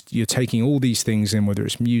 You're taking all these things in, whether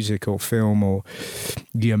it's music or film or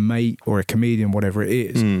your mate or a comedian, whatever it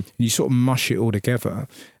is, and you sort of mush it all together,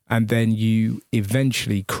 and then you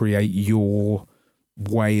eventually create your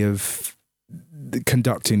way of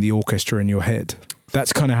conducting the orchestra in your head.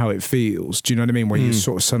 That's kind of how it feels. Do you know what I mean? Where you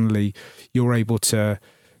sort of suddenly you're able to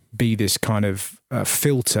be this kind of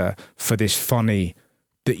filter for this funny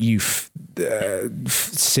that you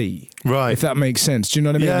see. Right. If that makes sense. Do you know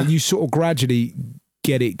what I mean? Yeah. And you sort of gradually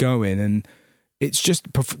get it going, and it's just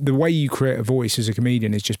the way you create a voice as a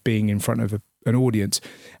comedian is just being in front of an audience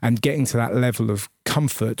and getting to that level of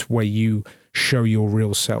comfort where you show your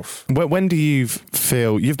real self. When do you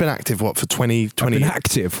feel you've been active? For 20? I've been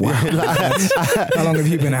active. Wow. How long have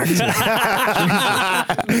you been active?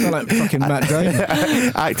 Like fucking Matt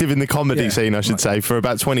Damon. Active in the comedy scene, I should say, for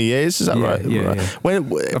about 20 years. Is that right? Yeah.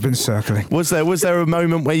 I've been circling. Was there a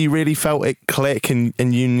moment where you really felt it click and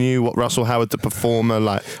you knew what Russell Howard, the performer,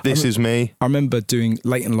 like this is me? I remember doing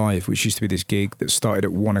Late and Live, which used to be this gig that started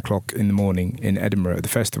at 1 o'clock in the morning in Edinburgh at the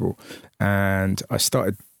festival, and I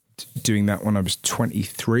started doing that when I was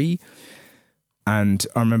 23, and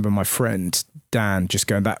I remember my friend Dan just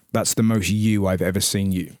going, that's the most you I've ever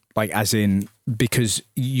seen you, like as in, because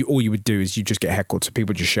all you would do is you just get heckled, so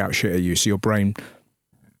people just shout shit at you, so your brain,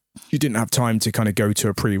 you didn't have time to kind of go to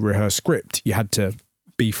a pre-rehearsed script, you had to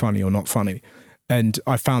be funny or not funny. And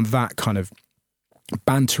I found that kind of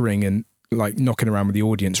bantering and like knocking around with the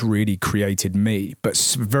audience really created me.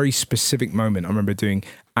 But a very specific moment, I remember doing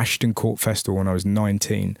Ashton Court Festival when I was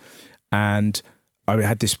 19, and I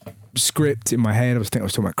had this script in my head. I was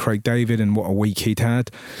talking about Craig David and what a week he'd had.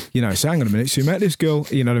 You know, so hang on a minute, so you met this girl,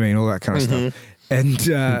 you know what I mean, all that kind of stuff.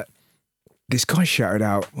 And this guy shouted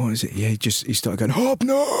out, what is it? Yeah, he started going,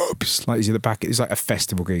 Hobnobs! Like he's in the back, it's like a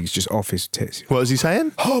festival gig, he's just off his tits. What was he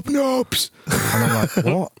saying? Hobnobs! And I'm like,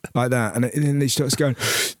 what? Like that. And then he starts going,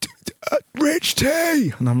 Rich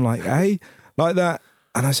T! And I'm like, hey? Like that.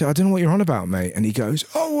 And I said, I don't know what you're on about, mate. And he goes,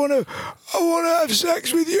 I wanna have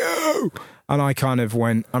sex with you. And I kind of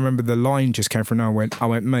went, I remember the line just came from nowhere. I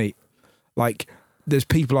went, mate, like, there's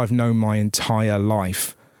people I've known my entire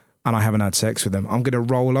life and I haven't had sex with them. I'm going to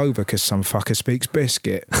roll over because some fucker speaks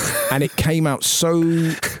biscuit. And it came out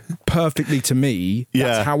so perfectly to me.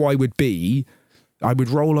 That's how I would be. I would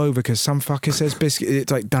roll over because some fucker says biscuit.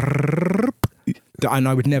 It's like, and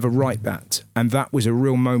I would never write that. And that was a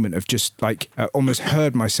real moment of just like, I almost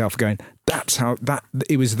heard myself going, that's how that,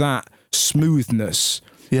 it was that smoothness.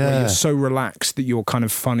 Where you're so relaxed that you're kind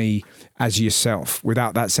of funny as yourself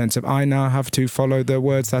without that sense of, I now have to follow the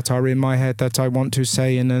words that are in my head that I want to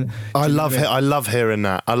say. I love hearing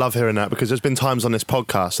that. I love hearing that because there's been times on this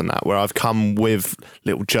podcast and that where I've come with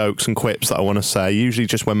little jokes and quips that I want to say, usually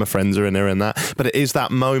just when my friends are in here and that. But it is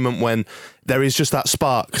that moment when there is just that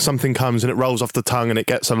spark, something comes and it rolls off the tongue and it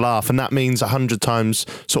gets a laugh, and that means 100 times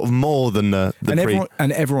sort of more than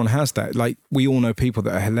everyone has that. Like, we all know people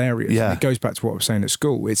that are hilarious. Yeah. And it goes back to what I was saying at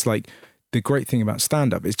school. It's like, the great thing about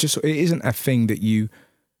stand-up, it isn't a thing that you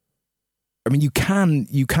can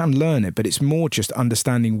learn it, but it's more just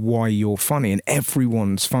understanding why you're funny, and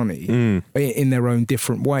everyone's funny in their own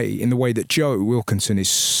different way, in the way that Joe Wilkinson is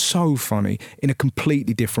so funny in a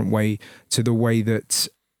completely different way to the way that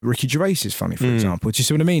Ricky Gervais is funny, for example. Do you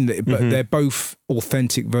see what I mean? But they're both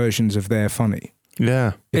authentic versions of their funny.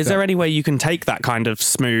 Yeah. Is there any way you can take that kind of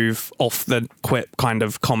smooth, off the quip kind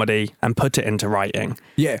of comedy and put it into writing?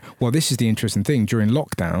 Yeah. Well, this is the interesting thing. During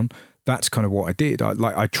lockdown, that's kind of what I did. I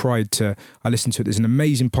listened to it. There's an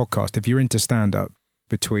amazing podcast, if you're into stand-up,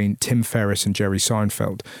 between Tim Ferriss and Jerry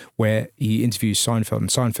Seinfeld, where he interviews Seinfeld, and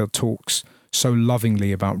Seinfeld talks so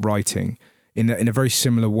lovingly about writing in a very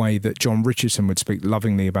similar way that John Richardson would speak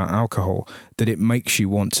lovingly about alcohol, that it makes you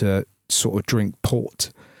want to sort of drink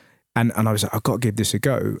port. And I was like, I've got to give this a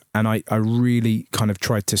go. And I really kind of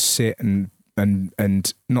tried to sit and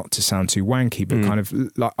not to sound too wanky, but kind of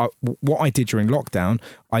like what I did during lockdown,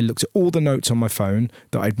 I looked at all the notes on my phone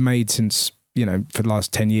that I'd made since, for the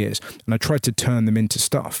last 10 years. And I tried to turn them into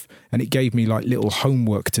stuff. And it gave me like little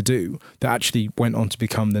homework to do that actually went on to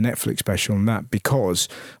become the Netflix special and that, because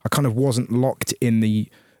I kind of wasn't locked in the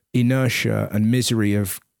inertia and misery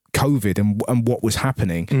of COVID and what was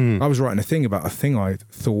happening. I was writing a thing about a thing I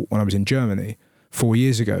thought when I was in Germany 4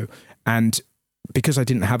 years ago, and because I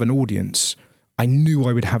didn't have an audience, I knew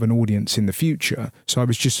I would have an audience in the future, so I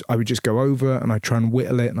would just go over and I try and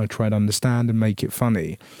whittle it and I try to understand and make it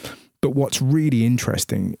funny. But what's really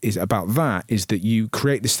interesting is that you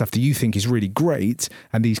create this stuff that you think is really great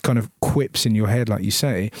and these kind of quips in your head, like you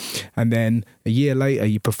say, and then a year later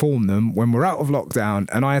you perform them when we're out of lockdown.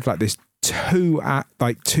 And I had like this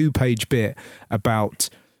 2-page bit about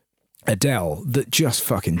Adele that just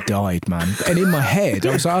fucking died, man. And in my head,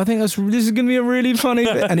 I was like, I think this is going to be a really funny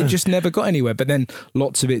bit. And it just never got anywhere. But then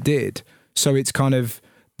lots of it did. So it's kind of,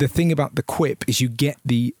 the thing about the quip is you get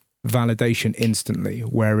the validation instantly.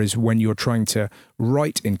 Whereas when you're trying to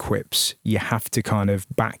write in quips, you have to kind of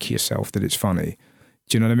back yourself that it's funny.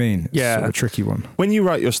 Do you know what I mean? Yeah. It's sort of a tricky one. When you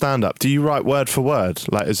write your stand-up, do you write word for word?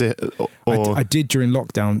 Like, is it... Or... I did during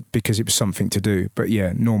lockdown because it was something to do. But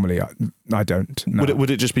yeah, normally I don't. No. Would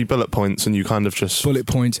it just be bullet points and you kind of just... Bullet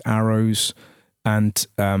points, arrows, and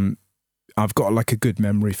I've got like a good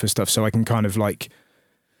memory for stuff. So I can kind of like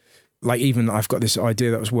even I've got this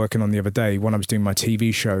idea that I was working on the other day when I was doing my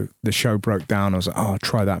TV show. The show broke down. I was like, I'll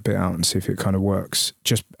try that bit out and see if it kind of works.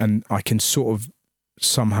 And I can sort of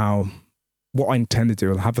somehow... What I intend to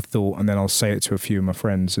do, I'll have a thought and then I'll say it to a few of my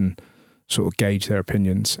friends and sort of gauge their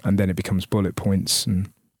opinions, and then it becomes bullet points.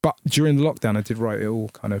 But during the lockdown, I did write it all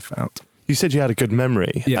kind of out. You said you had a good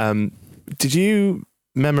memory. Yeah. Did you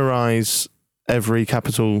memorise every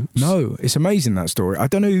capital? No, it's amazing, that story. I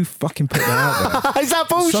don't know who fucking put that out there. Is that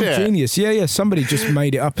bullshit? Some genius. Yeah. Somebody just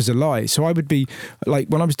made it up as a lie. So I would be like,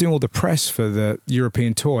 when I was doing all the press for the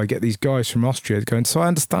European tour, I get these guys from Austria going, so I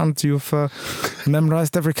understand you've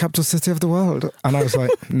memorised every capital city of the world. And I was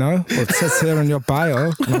like, no, well, it says here in your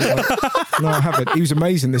bio. And I was like, no, I haven't. He was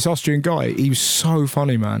amazing, this Austrian guy. He was so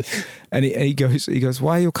funny, man. And he goes,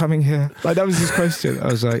 why are you coming here? Like, that was his question. I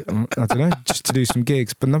was like, I don't know, just to do some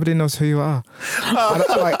gigs, but nobody knows who you are. And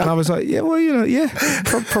I was like, yeah, well,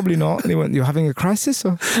 probably not. And he went, you're having a crisis?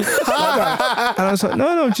 Or? Like that. And I was like,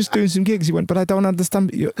 no, I'm just doing some gigs. He went, but I don't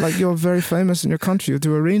understand. You're very famous in your country. You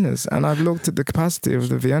do arenas. And I've looked at the capacity of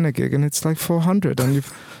the Vienna gig and it's like 400 and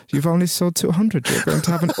you've only sold 200. You're going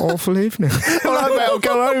to have an awful evening. Well, I better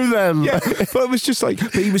go home then. Yeah, but it was just like,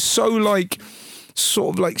 but he was so like,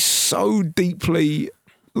 sort of like so deeply,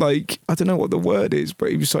 like, I don't know what the word is, but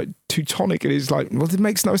he was like Teutonic, and he's like, well, it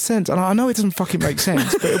makes no sense. And I know it doesn't fucking make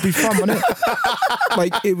sense, but it'll be fun, won't it?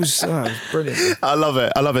 Like, it was brilliant. I love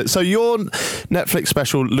it. So your Netflix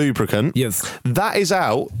special, Lubricant, yes, that is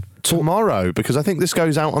out tomorrow, because I think this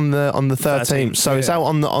goes out on the 13th, so it's out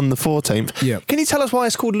on the 14th. Yeah. Can you tell us why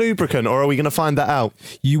it's called Lubricant, or are we going to find that out?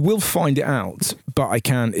 You will find it out, but I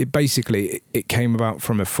can. It came about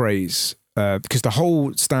from a phrase. Because the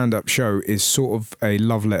whole stand-up show is sort of a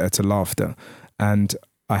love letter to laughter. And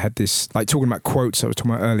I had this, like, talking about quotes I was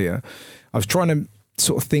talking about earlier, I was trying to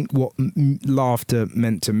sort of think what laughter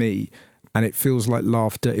meant to me, and it feels like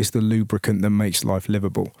laughter is the lubricant that makes life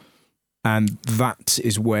livable. And that's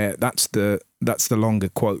the longer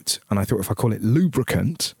quote. And I thought, if I call it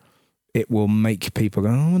lubricant, it will make people go,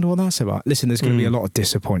 oh, I wonder what that's about. Listen, there's going to be a lot of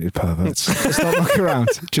disappointed perverts. Let's not look around.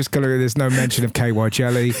 Just there's no mention of KY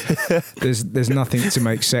jelly. There's nothing to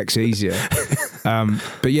make sex easier.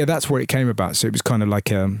 But yeah, that's where it came about. So it was kind of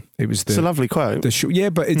like it's a lovely quote. Yeah,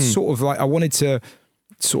 but it's sort of like, I wanted to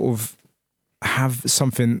sort of have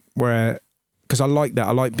something where, because I like that.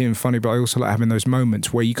 I like being funny, but I also like having those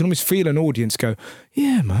moments where you can almost feel an audience go,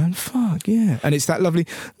 yeah, man, fuck, yeah. And it's that lovely,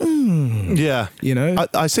 yeah. You know?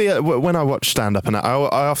 I see it when I watch stand-up, and I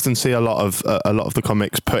often see a lot of the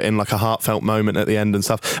comics put in like a heartfelt moment at the end and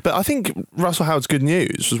stuff. But I think Russell Howard's Good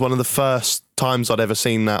News was one of the first times I'd ever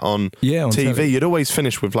seen that on TV. TV. You'd always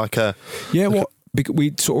finish with like a... Yeah,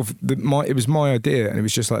 we sort of, it was my idea, and it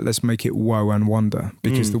was just like, let's make it woe and wonder,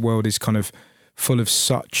 because the world is kind of full of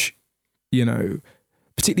such... You know,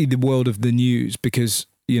 particularly the world of the news, because,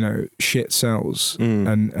 you know, shit sells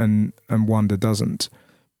and wonder doesn't.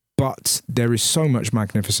 But there is so much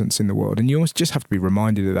magnificence in the world, and you almost just have to be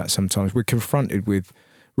reminded of that sometimes. We're confronted with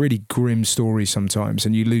really grim stories sometimes,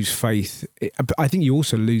 and you lose faith. I think you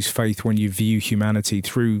also lose faith when you view humanity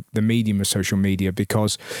through the medium of social media,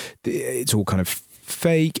 because it's all kind of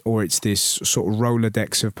fake, or it's this sort of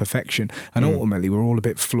Rolodex of perfection, and ultimately we're all a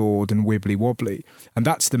bit flawed and wibbly wobbly, and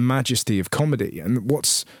that's the majesty of comedy. And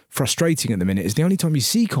what's frustrating at the minute is the only time you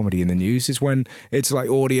see comedy in the news is when it's like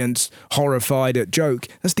audience horrified at joke.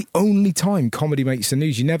 That's the only time comedy makes the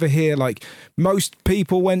news. You never hear like, most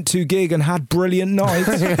people went to gig and had brilliant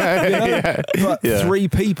nights, you know? But 3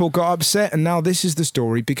 people got upset, and now this is the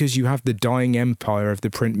story, because you have the dying empire of the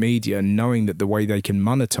print media knowing that the way they can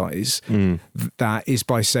monetize that is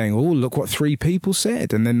by saying, oh, look what 3 people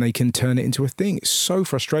said, and then they can turn it into a thing. It's so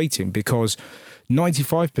frustrating, because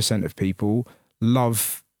 95% of people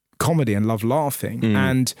love comedy and love laughing,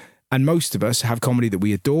 and most of us have comedy that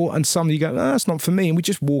we adore, and some you go, that's not for me, and we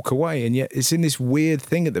just walk away. And yet it's in this weird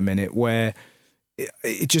thing at the minute where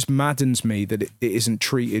it just maddens me that it isn't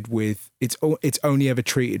treated with, it's only ever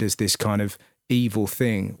treated as this kind of evil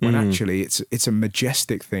thing, when actually it's a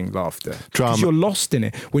majestic thing, laughter. Because you're lost in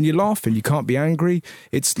it. When you're laughing, you can't be angry.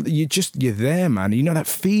 You're there, man. You know that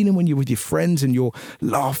feeling when you're with your friends and you're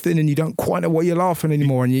laughing and you don't quite know why you're laughing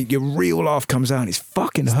anymore, and your real laugh comes out and it's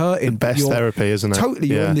fucking hurting. The best therapy, isn't it? Totally.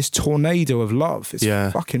 You're in this tornado of love.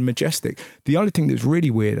 It's fucking majestic. The only thing that's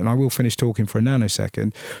really weird, and I will finish talking for a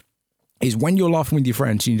nanosecond, is when you're laughing with your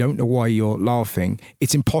friends and you don't know why you're laughing,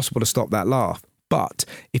 it's impossible to stop that laugh. But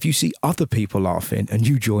if you see other people laughing and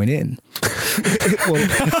you join in, it will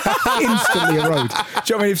instantly erode. Do you know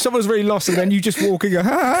what I mean? If someone's really lost and then you just walk and go,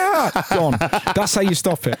 gone. That's how you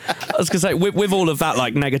stop it. I was going to say, with all of that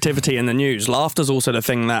like negativity in the news, laughter's also the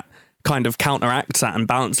thing that kind of counteracts that and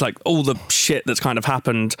balance like all the shit that's kind of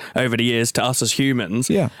happened over the years to us as humans.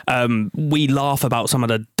 Yeah. We laugh about some of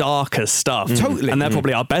the darkest stuff. Totally. And they're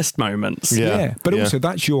probably our best moments. Yeah. But also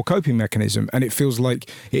that's your coping mechanism, and it feels like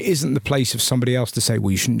it isn't the place of somebody else to say, well,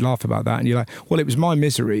 you shouldn't laugh about that. And you're like, well, it was my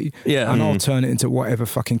misery, and I'll turn it into whatever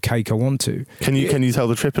fucking cake I want to. Can you tell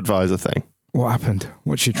the TripAdvisor thing? What happened?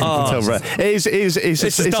 What's your It's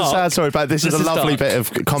a sad story, but this is a lovely bit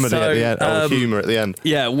of comedy at the end, or humour at the end.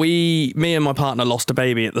 Yeah, me and my partner lost a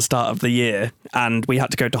baby at the start of the year, and we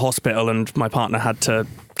had to go to hospital, and my partner had to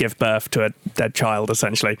give birth to a dead child,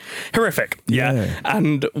 essentially. Horrific. Yeah.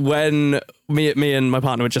 And when me and my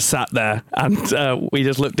partner were just sat there and we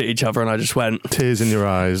just looked at each other and I just went, Tears in your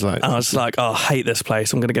eyes. Like, I was like, oh, I hate this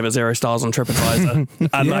place. I'm going to give it 0 stars on TripAdvisor.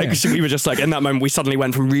 And like, we were just like, in that moment, we suddenly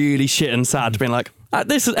went from really shit and sad to being like,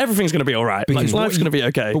 everything's going to be all right. Like, life's going to be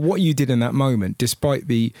okay. But what you did in that moment, despite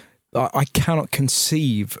I cannot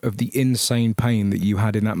conceive of the insane pain that you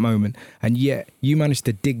had in that moment, and yet you managed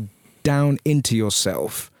to dig down into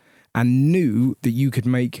yourself and knew that you could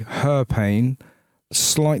make her pain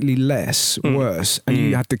slightly less worse, and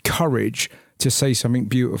you had the courage to say something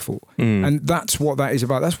beautiful. And that's what that is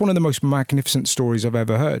about. That's one of the most magnificent stories I've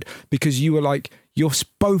ever heard, because you were like, you're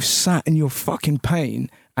both sat in your fucking pain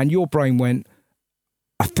and your brain went,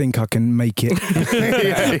 I think I can make it.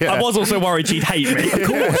 I was also worried she'd hate me. Of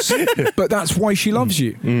course. But that's why she loves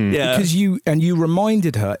you. Yeah. Because you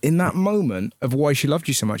reminded her in that moment of why she loved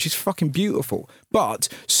you so much. It's fucking beautiful. But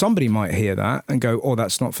somebody might hear that and go, oh,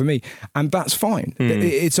 that's not for me. And that's fine.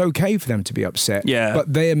 It's okay for them to be upset. Yeah.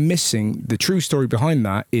 But they're missing the true story behind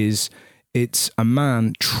that is it's a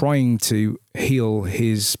man trying to heal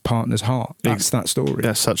his partner's heart. That's that story.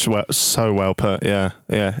 Yeah, so well put. Yeah,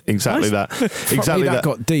 exactly that. Exactly that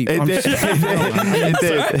got deep. It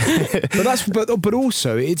did. But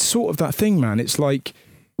also it's sort of that thing, man. It's like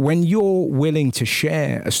when you're willing to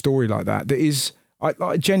share a story like that is,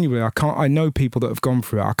 I genuinely, I know people that have gone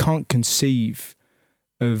through it. I can't conceive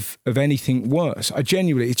of anything worse. I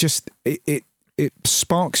genuinely, it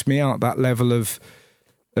sparks me out, that level of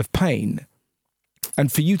pain. And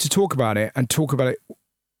for you to talk about it,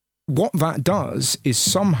 what that does is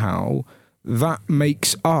somehow that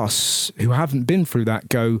makes us who haven't been through that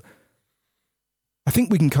go, I think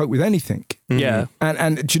we can cope with anything. Yeah.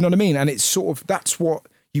 And do you know what I mean? And it's sort of, that's what,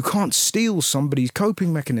 you can't steal somebody's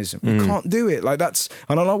coping mechanism. You can't do it. Like that's,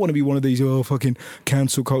 and I don't want to be one of these, fucking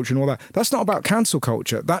cancel culture and all that. That's not about cancel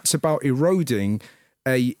culture. That's about eroding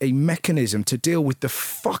a mechanism to deal with the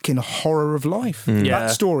fucking horror of life. That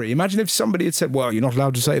story. Imagine if somebody had said, well, you're not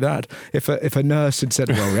allowed to say that. If a nurse had said,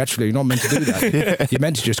 well, actually, you're not meant to do that. You're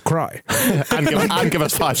meant to just cry. and give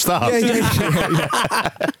us 5 stars.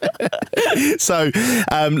 So,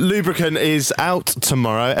 Lubricant is out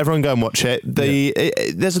tomorrow. Everyone go and watch it.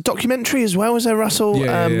 There's a documentary as well, is there, Russell?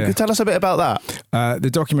 Can you tell us a bit about that? The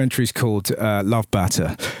documentary is called Love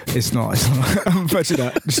Batter. It's not. Imagine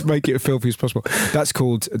that. Just make it as filthy as possible. That's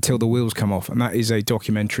called Till the Wheels Come Off, and that is a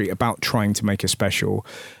documentary about trying to make a special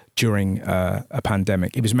during a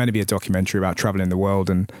pandemic. It was meant to be a documentary about traveling the world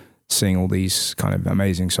and seeing all these kind of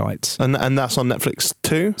amazing sights. And that's on Netflix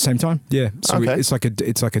too? Same time, yeah. So okay. It's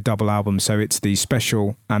like a double album. So it's the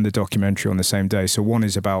special and the documentary on the same day. So one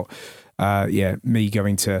is about me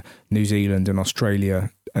going to New Zealand and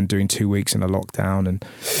Australia and doing 2 weeks in a lockdown and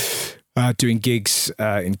doing gigs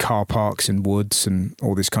in car parks and woods and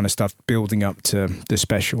all this kind of stuff, building up to the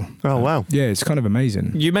special. Oh, wow. Yeah, it's kind of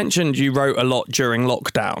amazing. You mentioned you wrote a lot during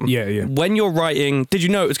lockdown. Yeah. When you're writing, did you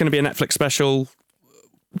know it was going to be a Netflix special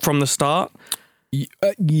from the start?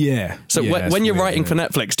 Yeah. So when you're writing for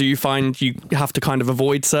Netflix, do you find you have to kind of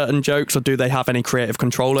avoid certain jokes, or do they have any creative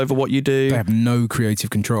control over what you do? They have no creative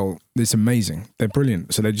control. It's amazing. They're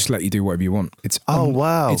brilliant. So they just let you do whatever you want. It's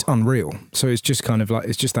wow. It's unreal. So it's just kind of like,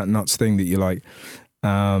 it's just that nuts thing that you're like,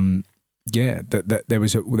 that there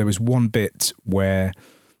was one bit where,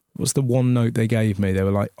 what's the one note they gave me? They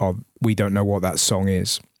were like, oh, we don't know what that song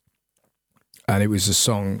is. And it was a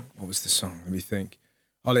song, what was the song? Let me think.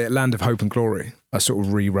 Oh, Land of Hope and Glory. I sort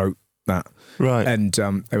of rewrote that. Right. And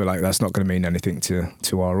they were like, that's not going to mean anything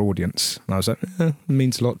to our audience. And I was like, it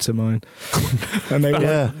means a lot to mine. And they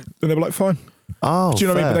were like, fine. Oh, do you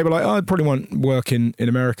know what I mean? fair. But they were like, it probably won't work in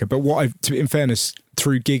America. But in fairness,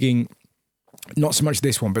 through gigging, not so much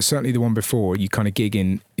this one, but certainly the one before, you kind of gig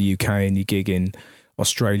in the UK and you gig in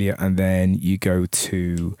Australia, and then you go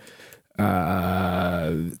to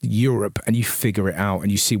Europe and you figure it out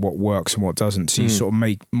and you see what works and what doesn't. So you sort of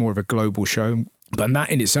make more of a global show. But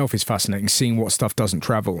that in itself is fascinating, seeing what stuff doesn't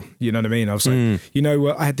travel. You know what I mean? I was like,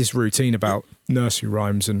 I had this routine about nursery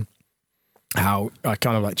rhymes and how I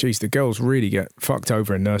kind of like, geez, the girls really get fucked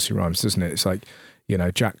over in nursery rhymes, doesn't it? It's like,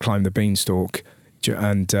 Jack climbed the beanstalk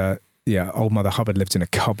and Old Mother Hubbard lived in a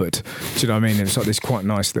cupboard. Do you know what I mean? And it's like this quite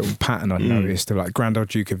nice little pattern I noticed. They're like, Grand Old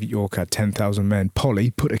Duke of York had 10,000 men.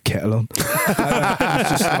 Polly, put a kettle on. It's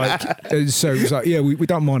just like, so it was like, we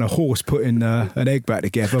don't mind a horse putting an egg back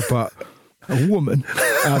together, but a woman.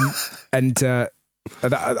 I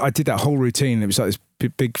did that whole routine. It was like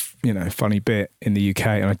this big funny bit in the UK,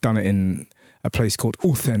 and I'd done it in a place called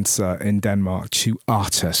Odense in Denmark to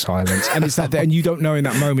utter silence. And it's that, and you don't know in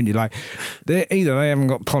that moment, you're like, either they haven't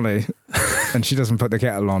got Polly and she doesn't put the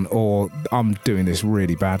kettle on, or I'm doing this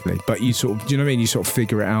really badly. But you sort of, do you know what I mean? You sort of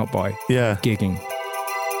figure it out by gigging.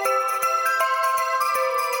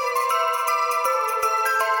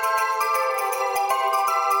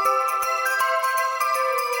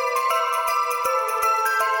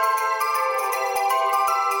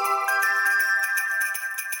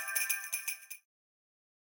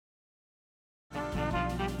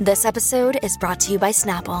 This episode is brought to you by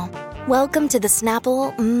Snapple. Welcome to the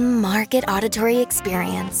Snapple Market Auditory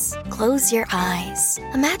Experience. Close your eyes.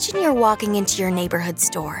 Imagine you're walking into your neighborhood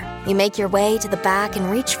store. You make your way to the back and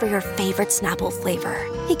reach for your favorite Snapple flavor.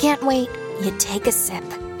 You can't wait. You take a sip.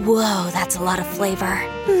 Whoa, that's a lot of flavor.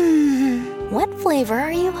 What flavor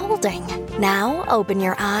are you holding? Now open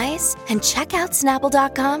your eyes and check out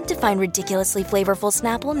Snapple.com to find ridiculously flavorful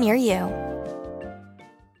Snapple near you.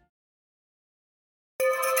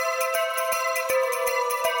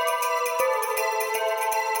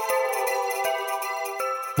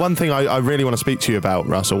 One thing I really want to speak to you about,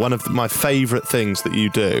 Russell, one of my favourite things that you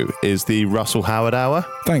do is the Russell Howard Hour.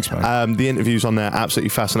 Thanks, mate. The interviews on there are absolutely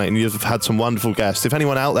fascinating. You've had some wonderful guests. If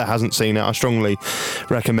anyone out there hasn't seen it, I strongly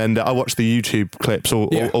recommend it. I watch the YouTube clips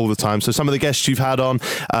all the time. So some of the guests you've had on,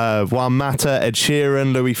 Juan Mata, Ed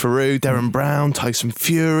Sheeran, Louis Theroux, Derren Brown, Tyson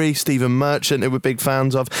Fury, Stephen Merchant, who we're big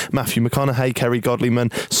fans of, Matthew McConaughey, Kerry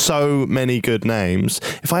Godliman, so many good names.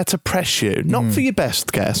 If I had to press you, not for your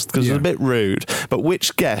best guest, because it's a bit rude, but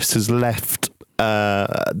which guest has left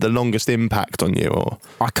the longest impact on you? Or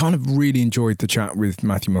I kind of really enjoyed the chat with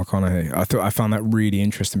Matthew McConaughey. I found that really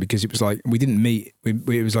interesting because it was like we didn't meet.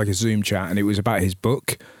 It was like a Zoom chat, and it was about his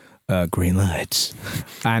book, Green Lights.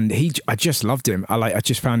 And I just loved him. I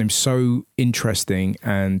just found him so interesting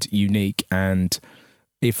and unique. And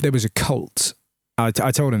if there was a cult, I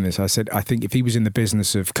told him this. I said, I think if he was in the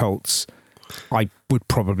business of cults, I would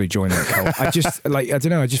probably join that cult. I just I don't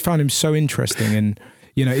know. I just found him so interesting. And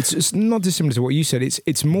you know, it's not dissimilar to what you said.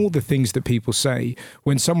 It's more the things that people say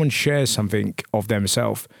when someone shares something of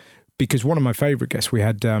themselves. Because one of my favourite guests we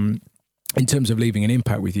had, in terms of leaving an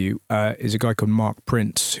impact with you, is a guy called Mark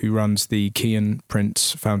Prince, who runs the Kian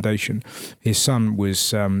Prince Foundation. His son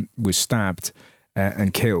was stabbed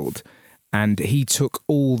and killed, and he took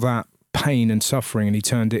all that pain and suffering and he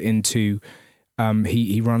turned it into.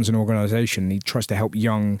 He runs an organisation. He tries to help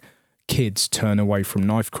young kids turn away from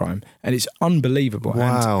knife crime, and it's unbelievable.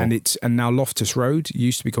 Wow. And now Loftus Road,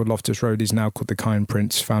 used to be called Loftus Road, is now called the Kian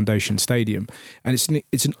Prince Foundation Stadium, and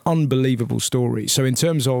it's an unbelievable story. So in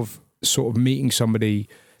terms of sort of meeting somebody,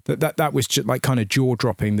 that was just like kind of jaw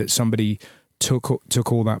dropping that somebody took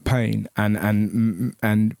all that pain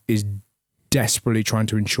and is desperately trying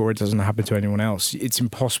to ensure it doesn't happen to anyone else. It's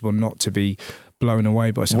impossible not to be blown away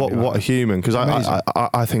by something. What a human! Because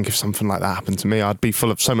I think if something like that happened to me, I'd be full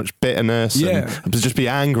of so much bitterness and just be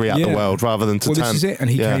angry at the world rather than to. Well, this is it. And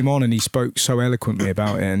he came on and he spoke so eloquently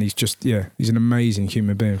about it, and he's just he's an amazing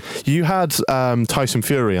human being. You had Tyson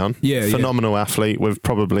Fury on, phenomenal athlete with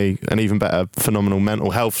probably an even better phenomenal mental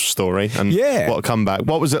health story, and what a comeback!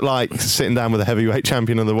 What was it like sitting down with a heavyweight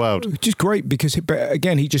champion of the world? Just great because,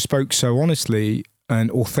 again, he just spoke so honestly and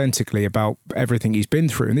authentically about everything he's been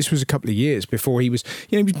through. And this was a couple of years before he was,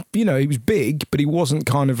 he was big, but he wasn't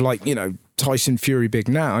kind of like, Tyson Fury big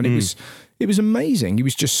now. And it was amazing. He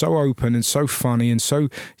was just so open and so funny and so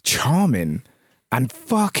charming and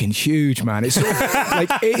fucking huge, man. It's sort of like,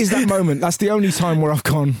 it is that moment. That's the only time where I've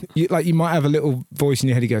gone, you might have a little voice in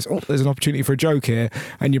your head. He goes, oh, there's an opportunity for a joke here.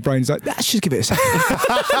 And your brain's like, let's just give it a second.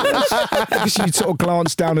 Because you sort of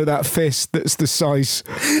glance down at that fist that's the size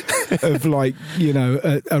of a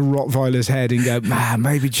Rottweiler's head and go, man,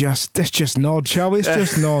 let's just nod, shall we?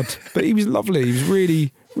 Let's just nod. But he was lovely. He was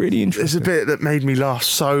really interesting. There's a bit that made me laugh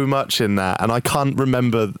so much in that, and I can't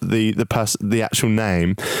remember the actual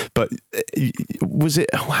name, but was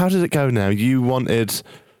it? How did it go now? You wanted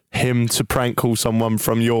him to prank call someone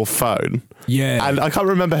from your phone, and I can't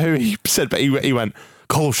remember who he said, but he went,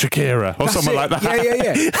 call Shakira or something like that.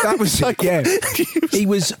 Yeah. That was like, He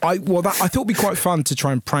was. I thought it'd be quite fun to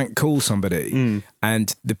try and prank call somebody,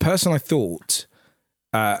 and the person I thought.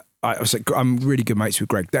 I'm really good mates with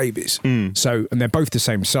Greg Davies. So, and they're both the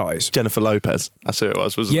same size. Jennifer Lopez. That's who it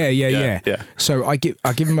was, wasn't it? Yeah. So I give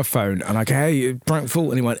him a phone and I go, hey, prank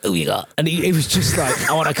call, and he went, who you got? And he was just like,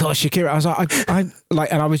 I want to call Shakira. I was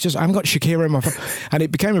like, and I was just, I haven't got Shakira in my phone. And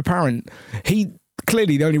it became apparent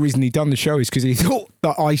clearly the only reason he'd done the show is because he thought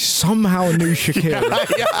that I somehow knew Shakira.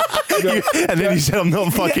 And then he said, I'm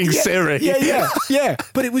not fucking Siri. Yeah.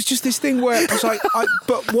 But it was just this thing where I was like,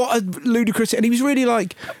 but what a ludicrous. And he was really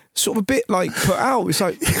like, sort of a bit like put out. It's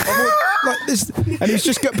like this. And he was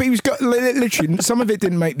just, but he was literally, some of it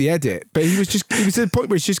didn't make the edit, but he was at the point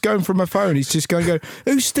where he's just going from my phone. He's just going,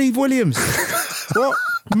 who's Steve Williams? What?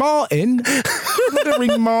 Martin? I'm not going to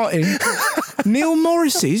ring Martin. Neil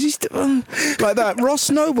Morrissey? Is he like that?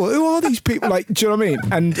 Ross Noble? Who are these people? Like, do you know what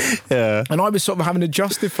I mean? And I was sort of having to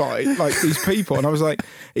justify like these people, and I was like,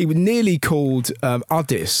 he nearly called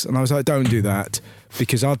Uddis, and I was like, don't do that.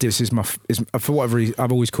 Because Uddis is for whatever reason,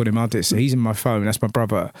 I've always called him Uddis. He's in my phone. That's my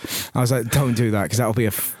brother. I was like, don't do that because that'll be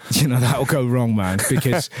that'll go wrong, man.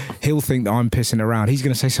 Because he'll think that I'm pissing around. He's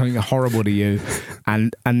going to say something horrible to you,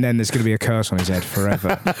 and then there's going to be a curse on his head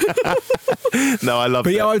forever. No, I love.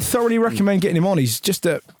 But yeah, I'd thoroughly recommend getting him on. He's just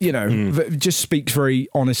just speaks very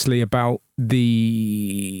honestly about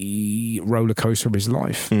the roller coaster of his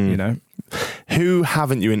life. Who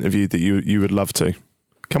haven't you interviewed that you would love to?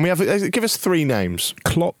 Can we give us 3 names?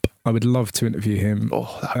 Klopp, I would love to interview him.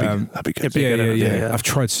 Oh, that'd be good. Yeah. I've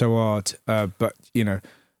tried so hard, but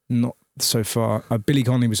not so far. Billy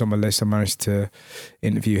Connolly was on my list. I managed to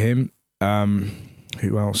interview him.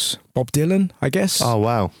 Who else? Bob Dylan, I guess. Oh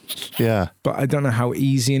wow, yeah. But I don't know how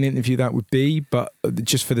easy an interview that would be. But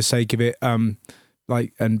just for the sake of it, and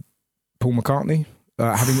Paul McCartney.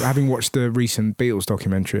 Having watched the recent Beatles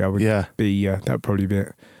documentary, I would be that would probably be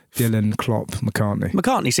it. Dylan, Klopp, McCartney.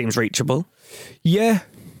 McCartney seems reachable. Yeah,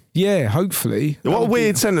 hopefully. What a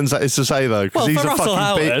weird sentence that is to say, though, because he's for a Russell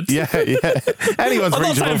fucking Howard. big... Yeah. Anyone's I'm not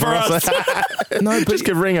reachable saying for us. No, but Just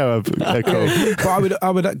give Ringo a call. But I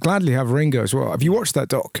would gladly have Ringo as well. Have you watched that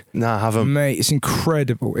doc? No, I haven't. Mate, it's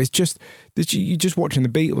incredible. It's just you're just watching the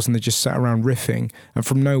Beatles and they just sat around riffing, and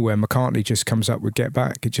from nowhere McCartney just comes up with Get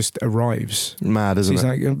Back. It just arrives. Mad, isn't it? He's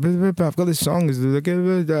like, I've got this song,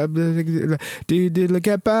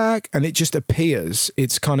 Get Back, and it just appears.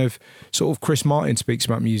 It's kind of sort of Chris Martin speaks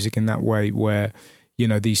about music in that way, where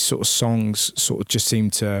these sort of songs sort of just seem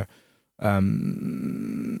to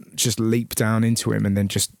just leap down into him and then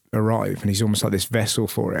just arrive, and he's almost like this vessel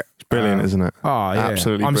for it. It's brilliant, isn't it? Oh, yeah.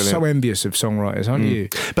 Absolutely I'm brilliant. so envious of songwriters, aren't you?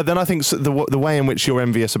 But then I think the way in which you're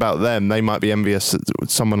envious about them, they might be envious with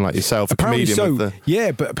someone like yourself, Apparently comedian. so.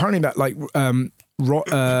 Yeah, but apparently that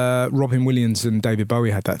Robin Williams and David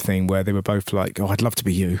Bowie had that thing where they were both like, "Oh, I'd love to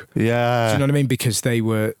be you." Yeah. Do you know what I mean? Because they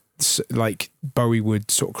were like, Bowie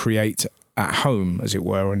would sort of create at home, as it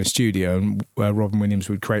were, or in a studio, and Robin Williams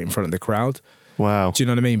would create in front of the crowd. Wow. Do you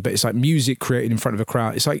know what I mean? But it's like music created in front of a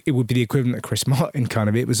crowd. It's like it would be the equivalent of Chris Martin, kind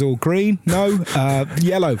of. It was all green, no,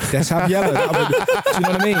 yellow. Let's have yellow. Do you know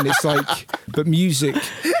what I mean? It's like, but music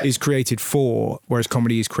is created for, whereas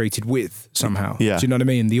comedy is created with somehow. Yeah. Do you know what I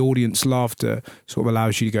mean? The audience laughter sort of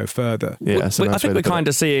allows you to go further. Yeah. I think we're kind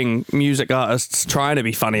of seeing music artists trying to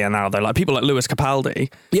be funnier now, though. Like people like Lewis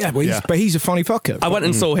Capaldi. Yeah, but he's a funny fucker. I went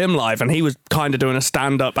and saw him live, and he was kind of doing a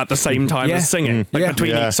stand-up at the same time as singing.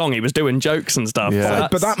 Between each song, he was doing jokes and stuff. Yeah.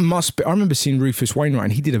 But that must be... I remember seeing Rufus Wainwright,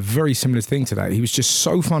 and he did a very similar thing to that. He was just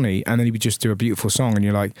so funny, and then he would just do a beautiful song, and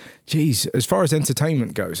you're like, geez, as far as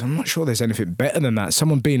entertainment goes, I'm not sure there's anything better than that.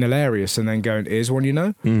 Someone being hilarious and then going, here's one,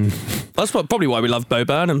 That's probably why we love Bo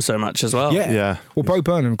Burnham so much as well. Yeah. Well, Bo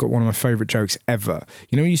Burnham got one of my favourite jokes ever.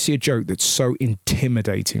 When you see a joke that's so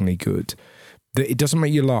intimidatingly good that it doesn't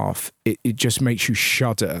make you laugh, it just makes you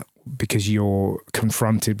shudder because you're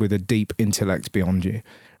confronted with a deep intellect beyond you.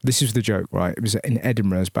 This is the joke, right? It was in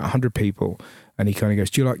Edinburgh, it was about 100 people, and he kind of goes,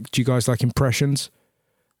 do you guys like impressions?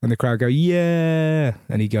 And the crowd go, yeah.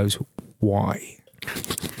 And he goes, why?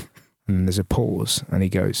 And there's a pause, and he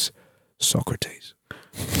goes, Socrates.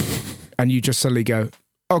 And you just suddenly go,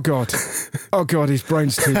 oh God, his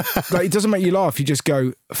brain's too... Like, it doesn't make you laugh, you just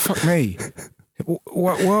go, fuck me.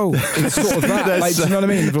 Whoa. It's sort of that. Like, do you know what I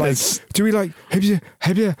mean? Like, do we like,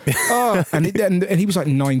 have oh, and he was like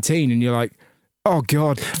 19, and you're like, oh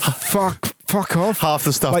God, fuck off. Half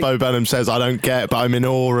the stuff Bo Burnham says I don't get, but I'm in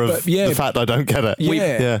awe of the fact I don't get it.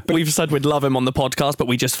 We've said we'd love him on the podcast, but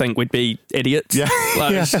we just think we'd be idiots. Yeah.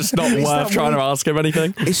 It's just not worth trying to ask him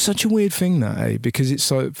anything. It's such a weird thing, that, because it's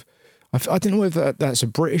sort of, I don't know whether that's a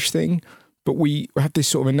British thing, but we have this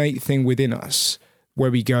sort of innate thing within us where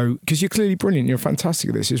we go, because you're clearly brilliant, you're fantastic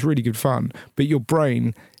at this, it's really good fun, but your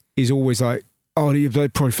brain is always like, oh, they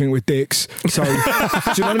probably think we're dicks. So, do you know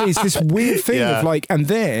what I mean? It's this weird thing of like, and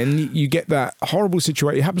then you get that horrible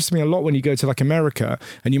situation. It happens to me a lot when you go to like America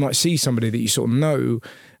and you might see somebody that you sort of know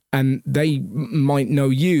and they might know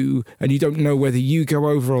you and you don't know whether you go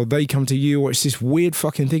over or they come to you, or it's this weird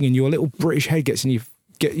fucking thing and your little British head gets in your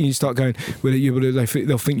you start going, well,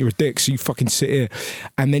 they'll think you're a dick, so you fucking sit here.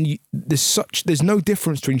 And then there's no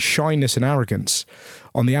difference between shyness and arrogance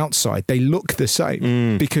on the outside. They look the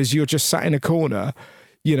same because you're just sat in a corner.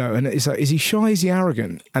 You know, and it's like, is he shy? Is he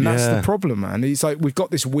arrogant? And that's the problem, man. It's like, we've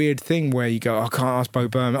got this weird thing where you go, I can't ask Bo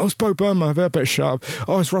Burnham. Oh, it's Bo Burnham. I better shut up.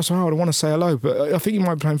 Oh, it's Russell Howard. I want to say hello, but I think he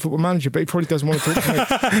might be playing Football Manager, but he probably doesn't want to talk to me.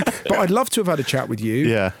 But I'd love to have had a chat with you.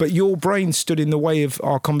 Yeah. But your brain stood in the way of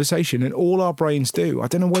our conversation, and all our brains do. I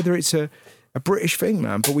don't know whether it's a British thing,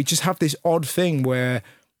 man, but we just have this odd thing where,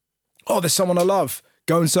 oh, there's someone I love.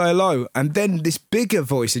 Go and say hello. And then this bigger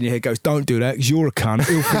voice in your head goes, don't do that, because you're a cunt.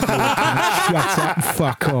 He'll think you're a cunt. Shut up and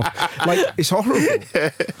fuck off. Like, it's horrible.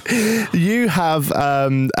 You have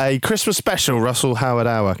a Christmas special, Russell Howard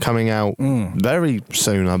Hour, coming out very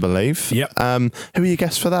soon, I believe. Yep. Who are your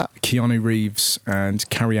guests for that? Keanu Reeves and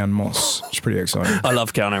Carrie-Anne Moss. It's pretty exciting. I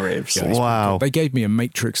love Keanu Reeves. Yeah, wow. They gave me a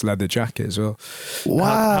Matrix leather jacket as well.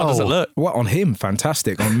 Wow. How does it look? Well, on him,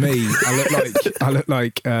 fantastic. On me, I look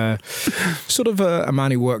like sort of a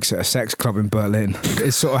man who works at a sex club in Berlin.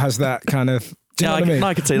 It sort of has that kind of. Do you know what I mean?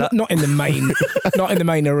 I could see that. Not in the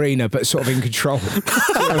main arena, but sort of in control. Do you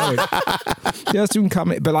know what I mean? Yeah, it's doing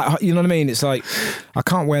coming, but like, you know what I mean? It's like, I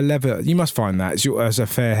can't wear leather. You must find that as a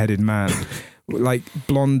fair-headed man. Like,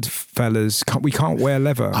 blonde fellas, we can't wear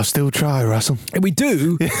leather. I'll still try, Russell. We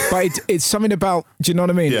do, but it's something about, do you know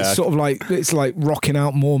what I mean? Yeah. It's sort of like, it's like rocking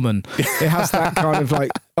out Mormon. It has that kind of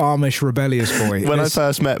like Amish rebellious boy. When I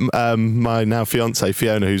first met my now fiance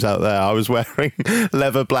Fiona, who's out there, I was wearing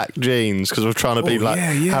leather black jeans because I was trying to be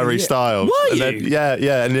Harry Styles. Were and you? Then,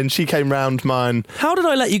 yeah. And then she came round mine. How did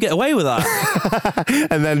I let you get away with that?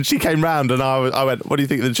 And then she came round and I went, what do you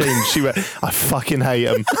think of the jeans? She went, I fucking hate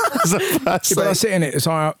them. But I sit in it.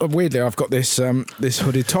 So weirdly, I've got this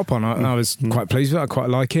hooded top on. I was quite pleased with it. I quite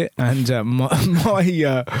like it. And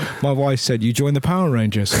my wife said, "You join the Power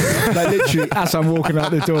Rangers." Like, literally, as I'm walking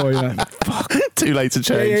out the door, you're like, fuck. Too late to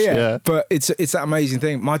change. Yeah. But it's that amazing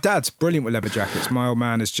thing. My dad's brilliant with leather jackets. My old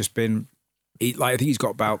man has just been, I think he's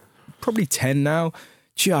got about probably 10 now.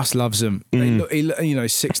 Just loves them. They look,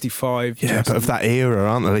 65. Yeah, but of that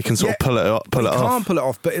era, aren't they? They can sort of pull it off. Can't pull it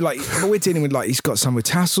off, but we're dealing with he's got some with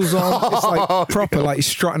tassels on. It's like proper, like he's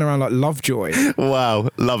strutting around like Lovejoy. Wow,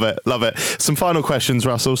 love it. Some final questions,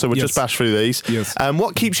 Russell. So we'll just bash through these. Yes.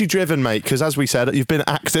 What keeps you driven, mate? Because as we said, you've been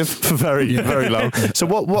active for very long. So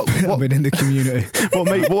what I've been in the community.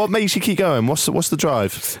 what makes you keep going? What's the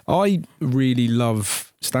drive? I really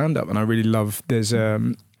love stand up, and I really love. There's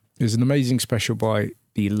an amazing special by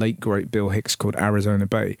the late great Bill Hicks called Arizona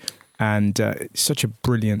Bay, and it's such a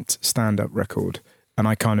brilliant stand-up record, and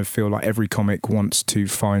I kind of feel like every comic wants to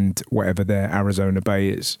find whatever their Arizona Bay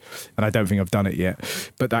is, and I don't think I've done it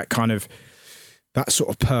yet, but that sort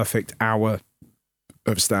of perfect hour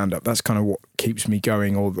of stand-up, that's kind of what keeps me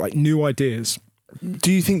going, or like new ideas.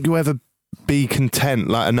 Do you think you'll ever be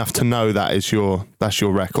content enough to know that's your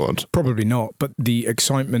record? Probably not, but the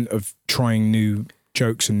excitement of trying new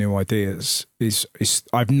jokes and new ideas is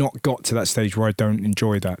I've not got to that stage where I don't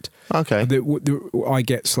enjoy that. Okay. I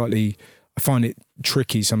find it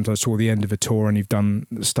tricky sometimes toward the end of a tour and you've done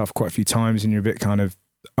stuff quite a few times and you're a bit kind of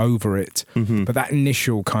over it. Mm-hmm. But that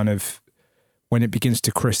initial kind of, when it begins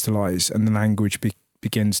to crystallize and the language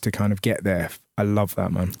begins to kind of get there, I love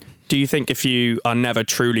that, man. Do you think if you are never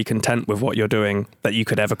truly content with what you're doing, that you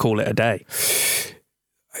could ever call it a day?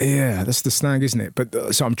 Yeah, that's the snag, isn't it?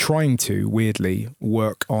 But so I'm trying to, weirdly,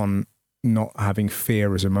 work on not having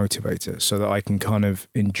fear as a motivator so that I can kind of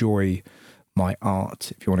enjoy my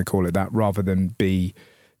art, if you want to call it that, rather than be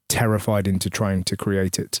terrified into trying to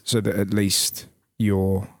create it, so that at least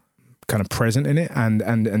you're kind of present in it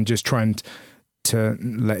and just trying to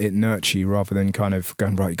let it nurture you rather than kind of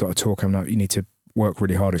going, right, you got to talk, you need to work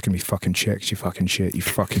really hard, it's going to be fucking chicks, you fucking shit, you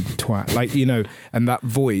fucking twat. And that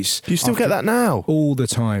voice. Do you still get that now? All the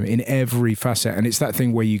time, in every facet. And it's that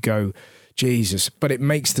thing where you go, Jesus, but it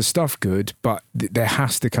makes the stuff good, but there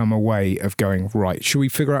has to come a way of going, right, should we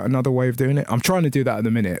figure out another way of doing it? I'm trying to do that at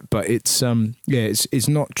the minute, but it's not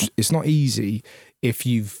easy if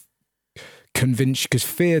you've convinced, because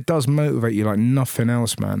fear does motivate you like nothing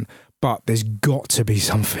else, man. But there's got to be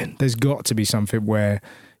something. There's got to be something where,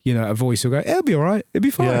 a voice will go, it'll be all right, it'll be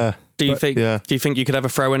fine. Yeah. Do you think you could ever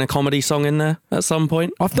throw in a comedy song in there at some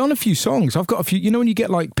point? I've done a few songs. I've got a few, when you get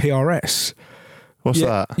like PRS, What's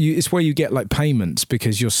that? It's where you get like payments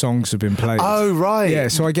because your songs have been played. Oh, right. Yeah,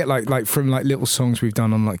 so I get like from like little songs we've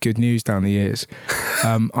done on like Good News down the years.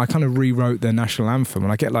 I kind of rewrote the national anthem,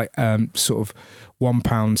 and I get like sort of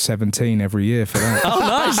 £1.17 every year for that. Oh,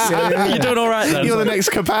 nice. You're doing all right then. You're the next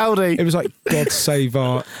Capaldi. It was like God save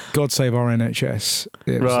our NHS.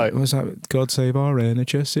 It was Right. Like, was that God save our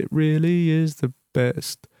NHS? It really is the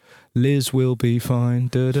best. Liz will be fine.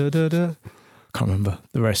 Da da da da. Can't remember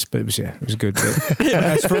the rest, but it was a good bit.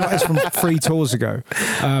 It's from 3 tours ago.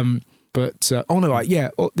 This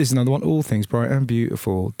is another one. All things bright and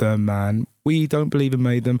beautiful. The man we don't believe in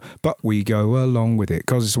made them, but we go along with it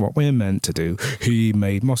because it's what we're meant to do. He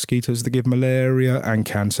made mosquitoes that give malaria and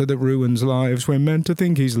cancer that ruins lives. We're meant to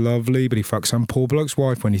think he's lovely, but he fucks some poor bloke's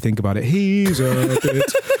wife. When you think about it, he's a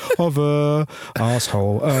bit of a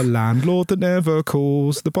asshole, a landlord that never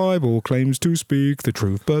calls. The Bible claims to speak the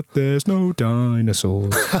truth, but there's no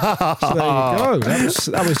dinosaurs. So there you go.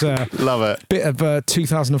 That was a Love it. bit of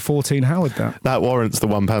 2014 Howard. That warrants the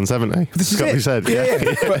 £1.70. This is got to it. be said.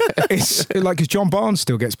 Yeah. But it's like, because John Barnes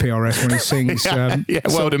still gets PRS when he sings.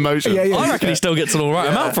 World in Motion. Yeah. I reckon he still gets an all right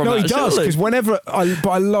amount from No, that. he does, surely. because whenever I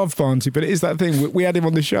love Barnesy, but it is that thing. We had him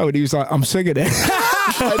on the show and he was like, I'm singing it.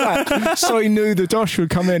 Like that. So he knew that Josh would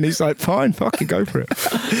come in. He's like, fine, fucking go for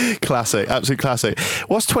it. Classic, absolute classic.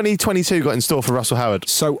 What's 2022 got in store for Russell Howard?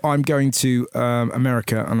 So I'm going to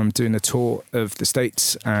America and I'm doing a tour of the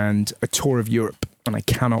States and a tour of Europe, and I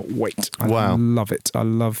cannot wait. I love it. I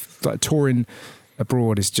love touring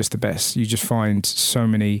abroad is just the best. You just find so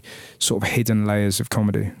many sort of hidden layers of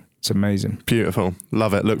comedy. It's amazing. Beautiful.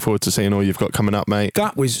 Love it. Look forward to seeing all you've got coming up, mate.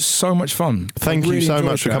 That was so much fun. Thank you so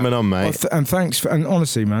much for coming on, mate. And thanks. And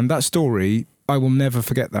honestly, man, that story, I will never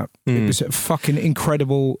forget that. It was a fucking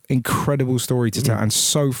incredible story to tell and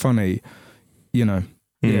so funny. You know,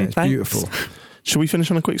 yeah, it's beautiful. Should we finish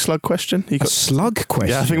on a quick slug question? A slug question?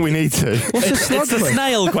 Yeah, I think we need to. What's a slug It's the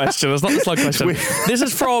snail question. It's not the slug question. This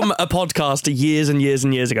is from a podcast years and years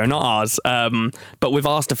and years ago, not ours. But we've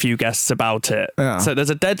asked a few guests about it. Yeah. So there's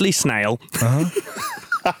a deadly snail.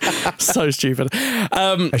 So stupid.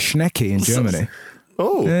 A Schnecke in Germany.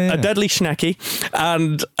 Oh, a deadly Schnecke.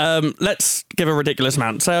 And let's give a ridiculous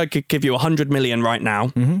amount. Say I could give you 100 million right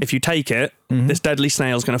now. If you take it, this deadly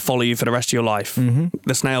snail is going to follow you for the rest of your life.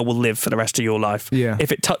 The snail will live for the rest of your life. Yeah.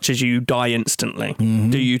 If it touches you, you die instantly.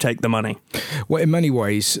 Do you take the money? Well, in many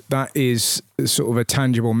ways, that is sort of a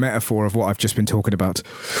tangible metaphor of what I've just been talking about.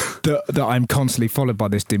 That I'm constantly followed by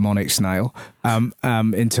this demonic snail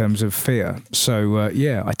in terms of fear. So,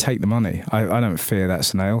 I take the money. I don't fear that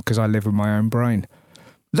snail because I live with my own brain.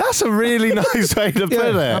 that's a really nice way to put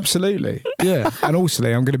it. Absolutely. Yeah. And also,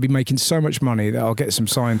 I'm going to be making so much money that I'll get some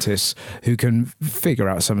scientists who can figure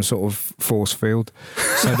out some sort of force field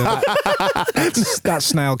so that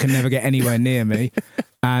snail can never get anywhere near me.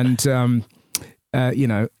 And,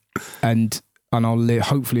 and I'll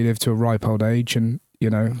hopefully live to a ripe old age. And,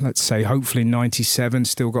 let's say hopefully 97,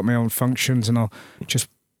 still got my own functions, and I'll just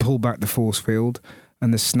pull back the force field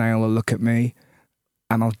and the snail will look at me.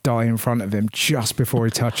 And I'll die in front of him just before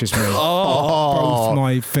he touches me. Both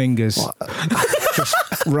my fingers just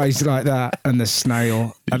raised like that. And the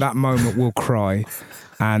snail at that moment will cry.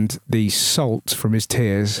 And the salt from his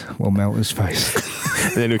tears will melt his face.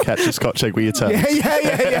 And then you'll catch a Scotch egg with your tongue.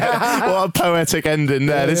 Yeah. What a poetic ending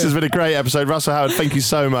there. This has been a great episode. Russell Howard, thank you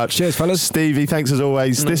so much. Cheers, fellas. Stevie, thanks as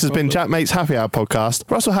always. This has been Jack Mate's Happy Hour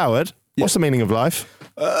podcast. Russell Howard, what's the meaning of life?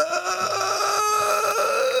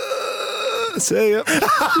 See ya.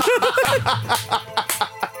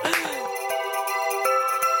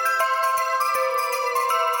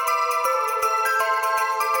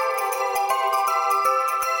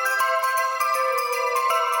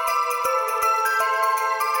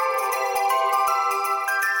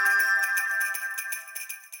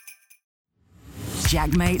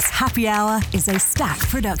 Jack Mate's Happy Hour is a Stack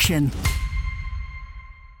production.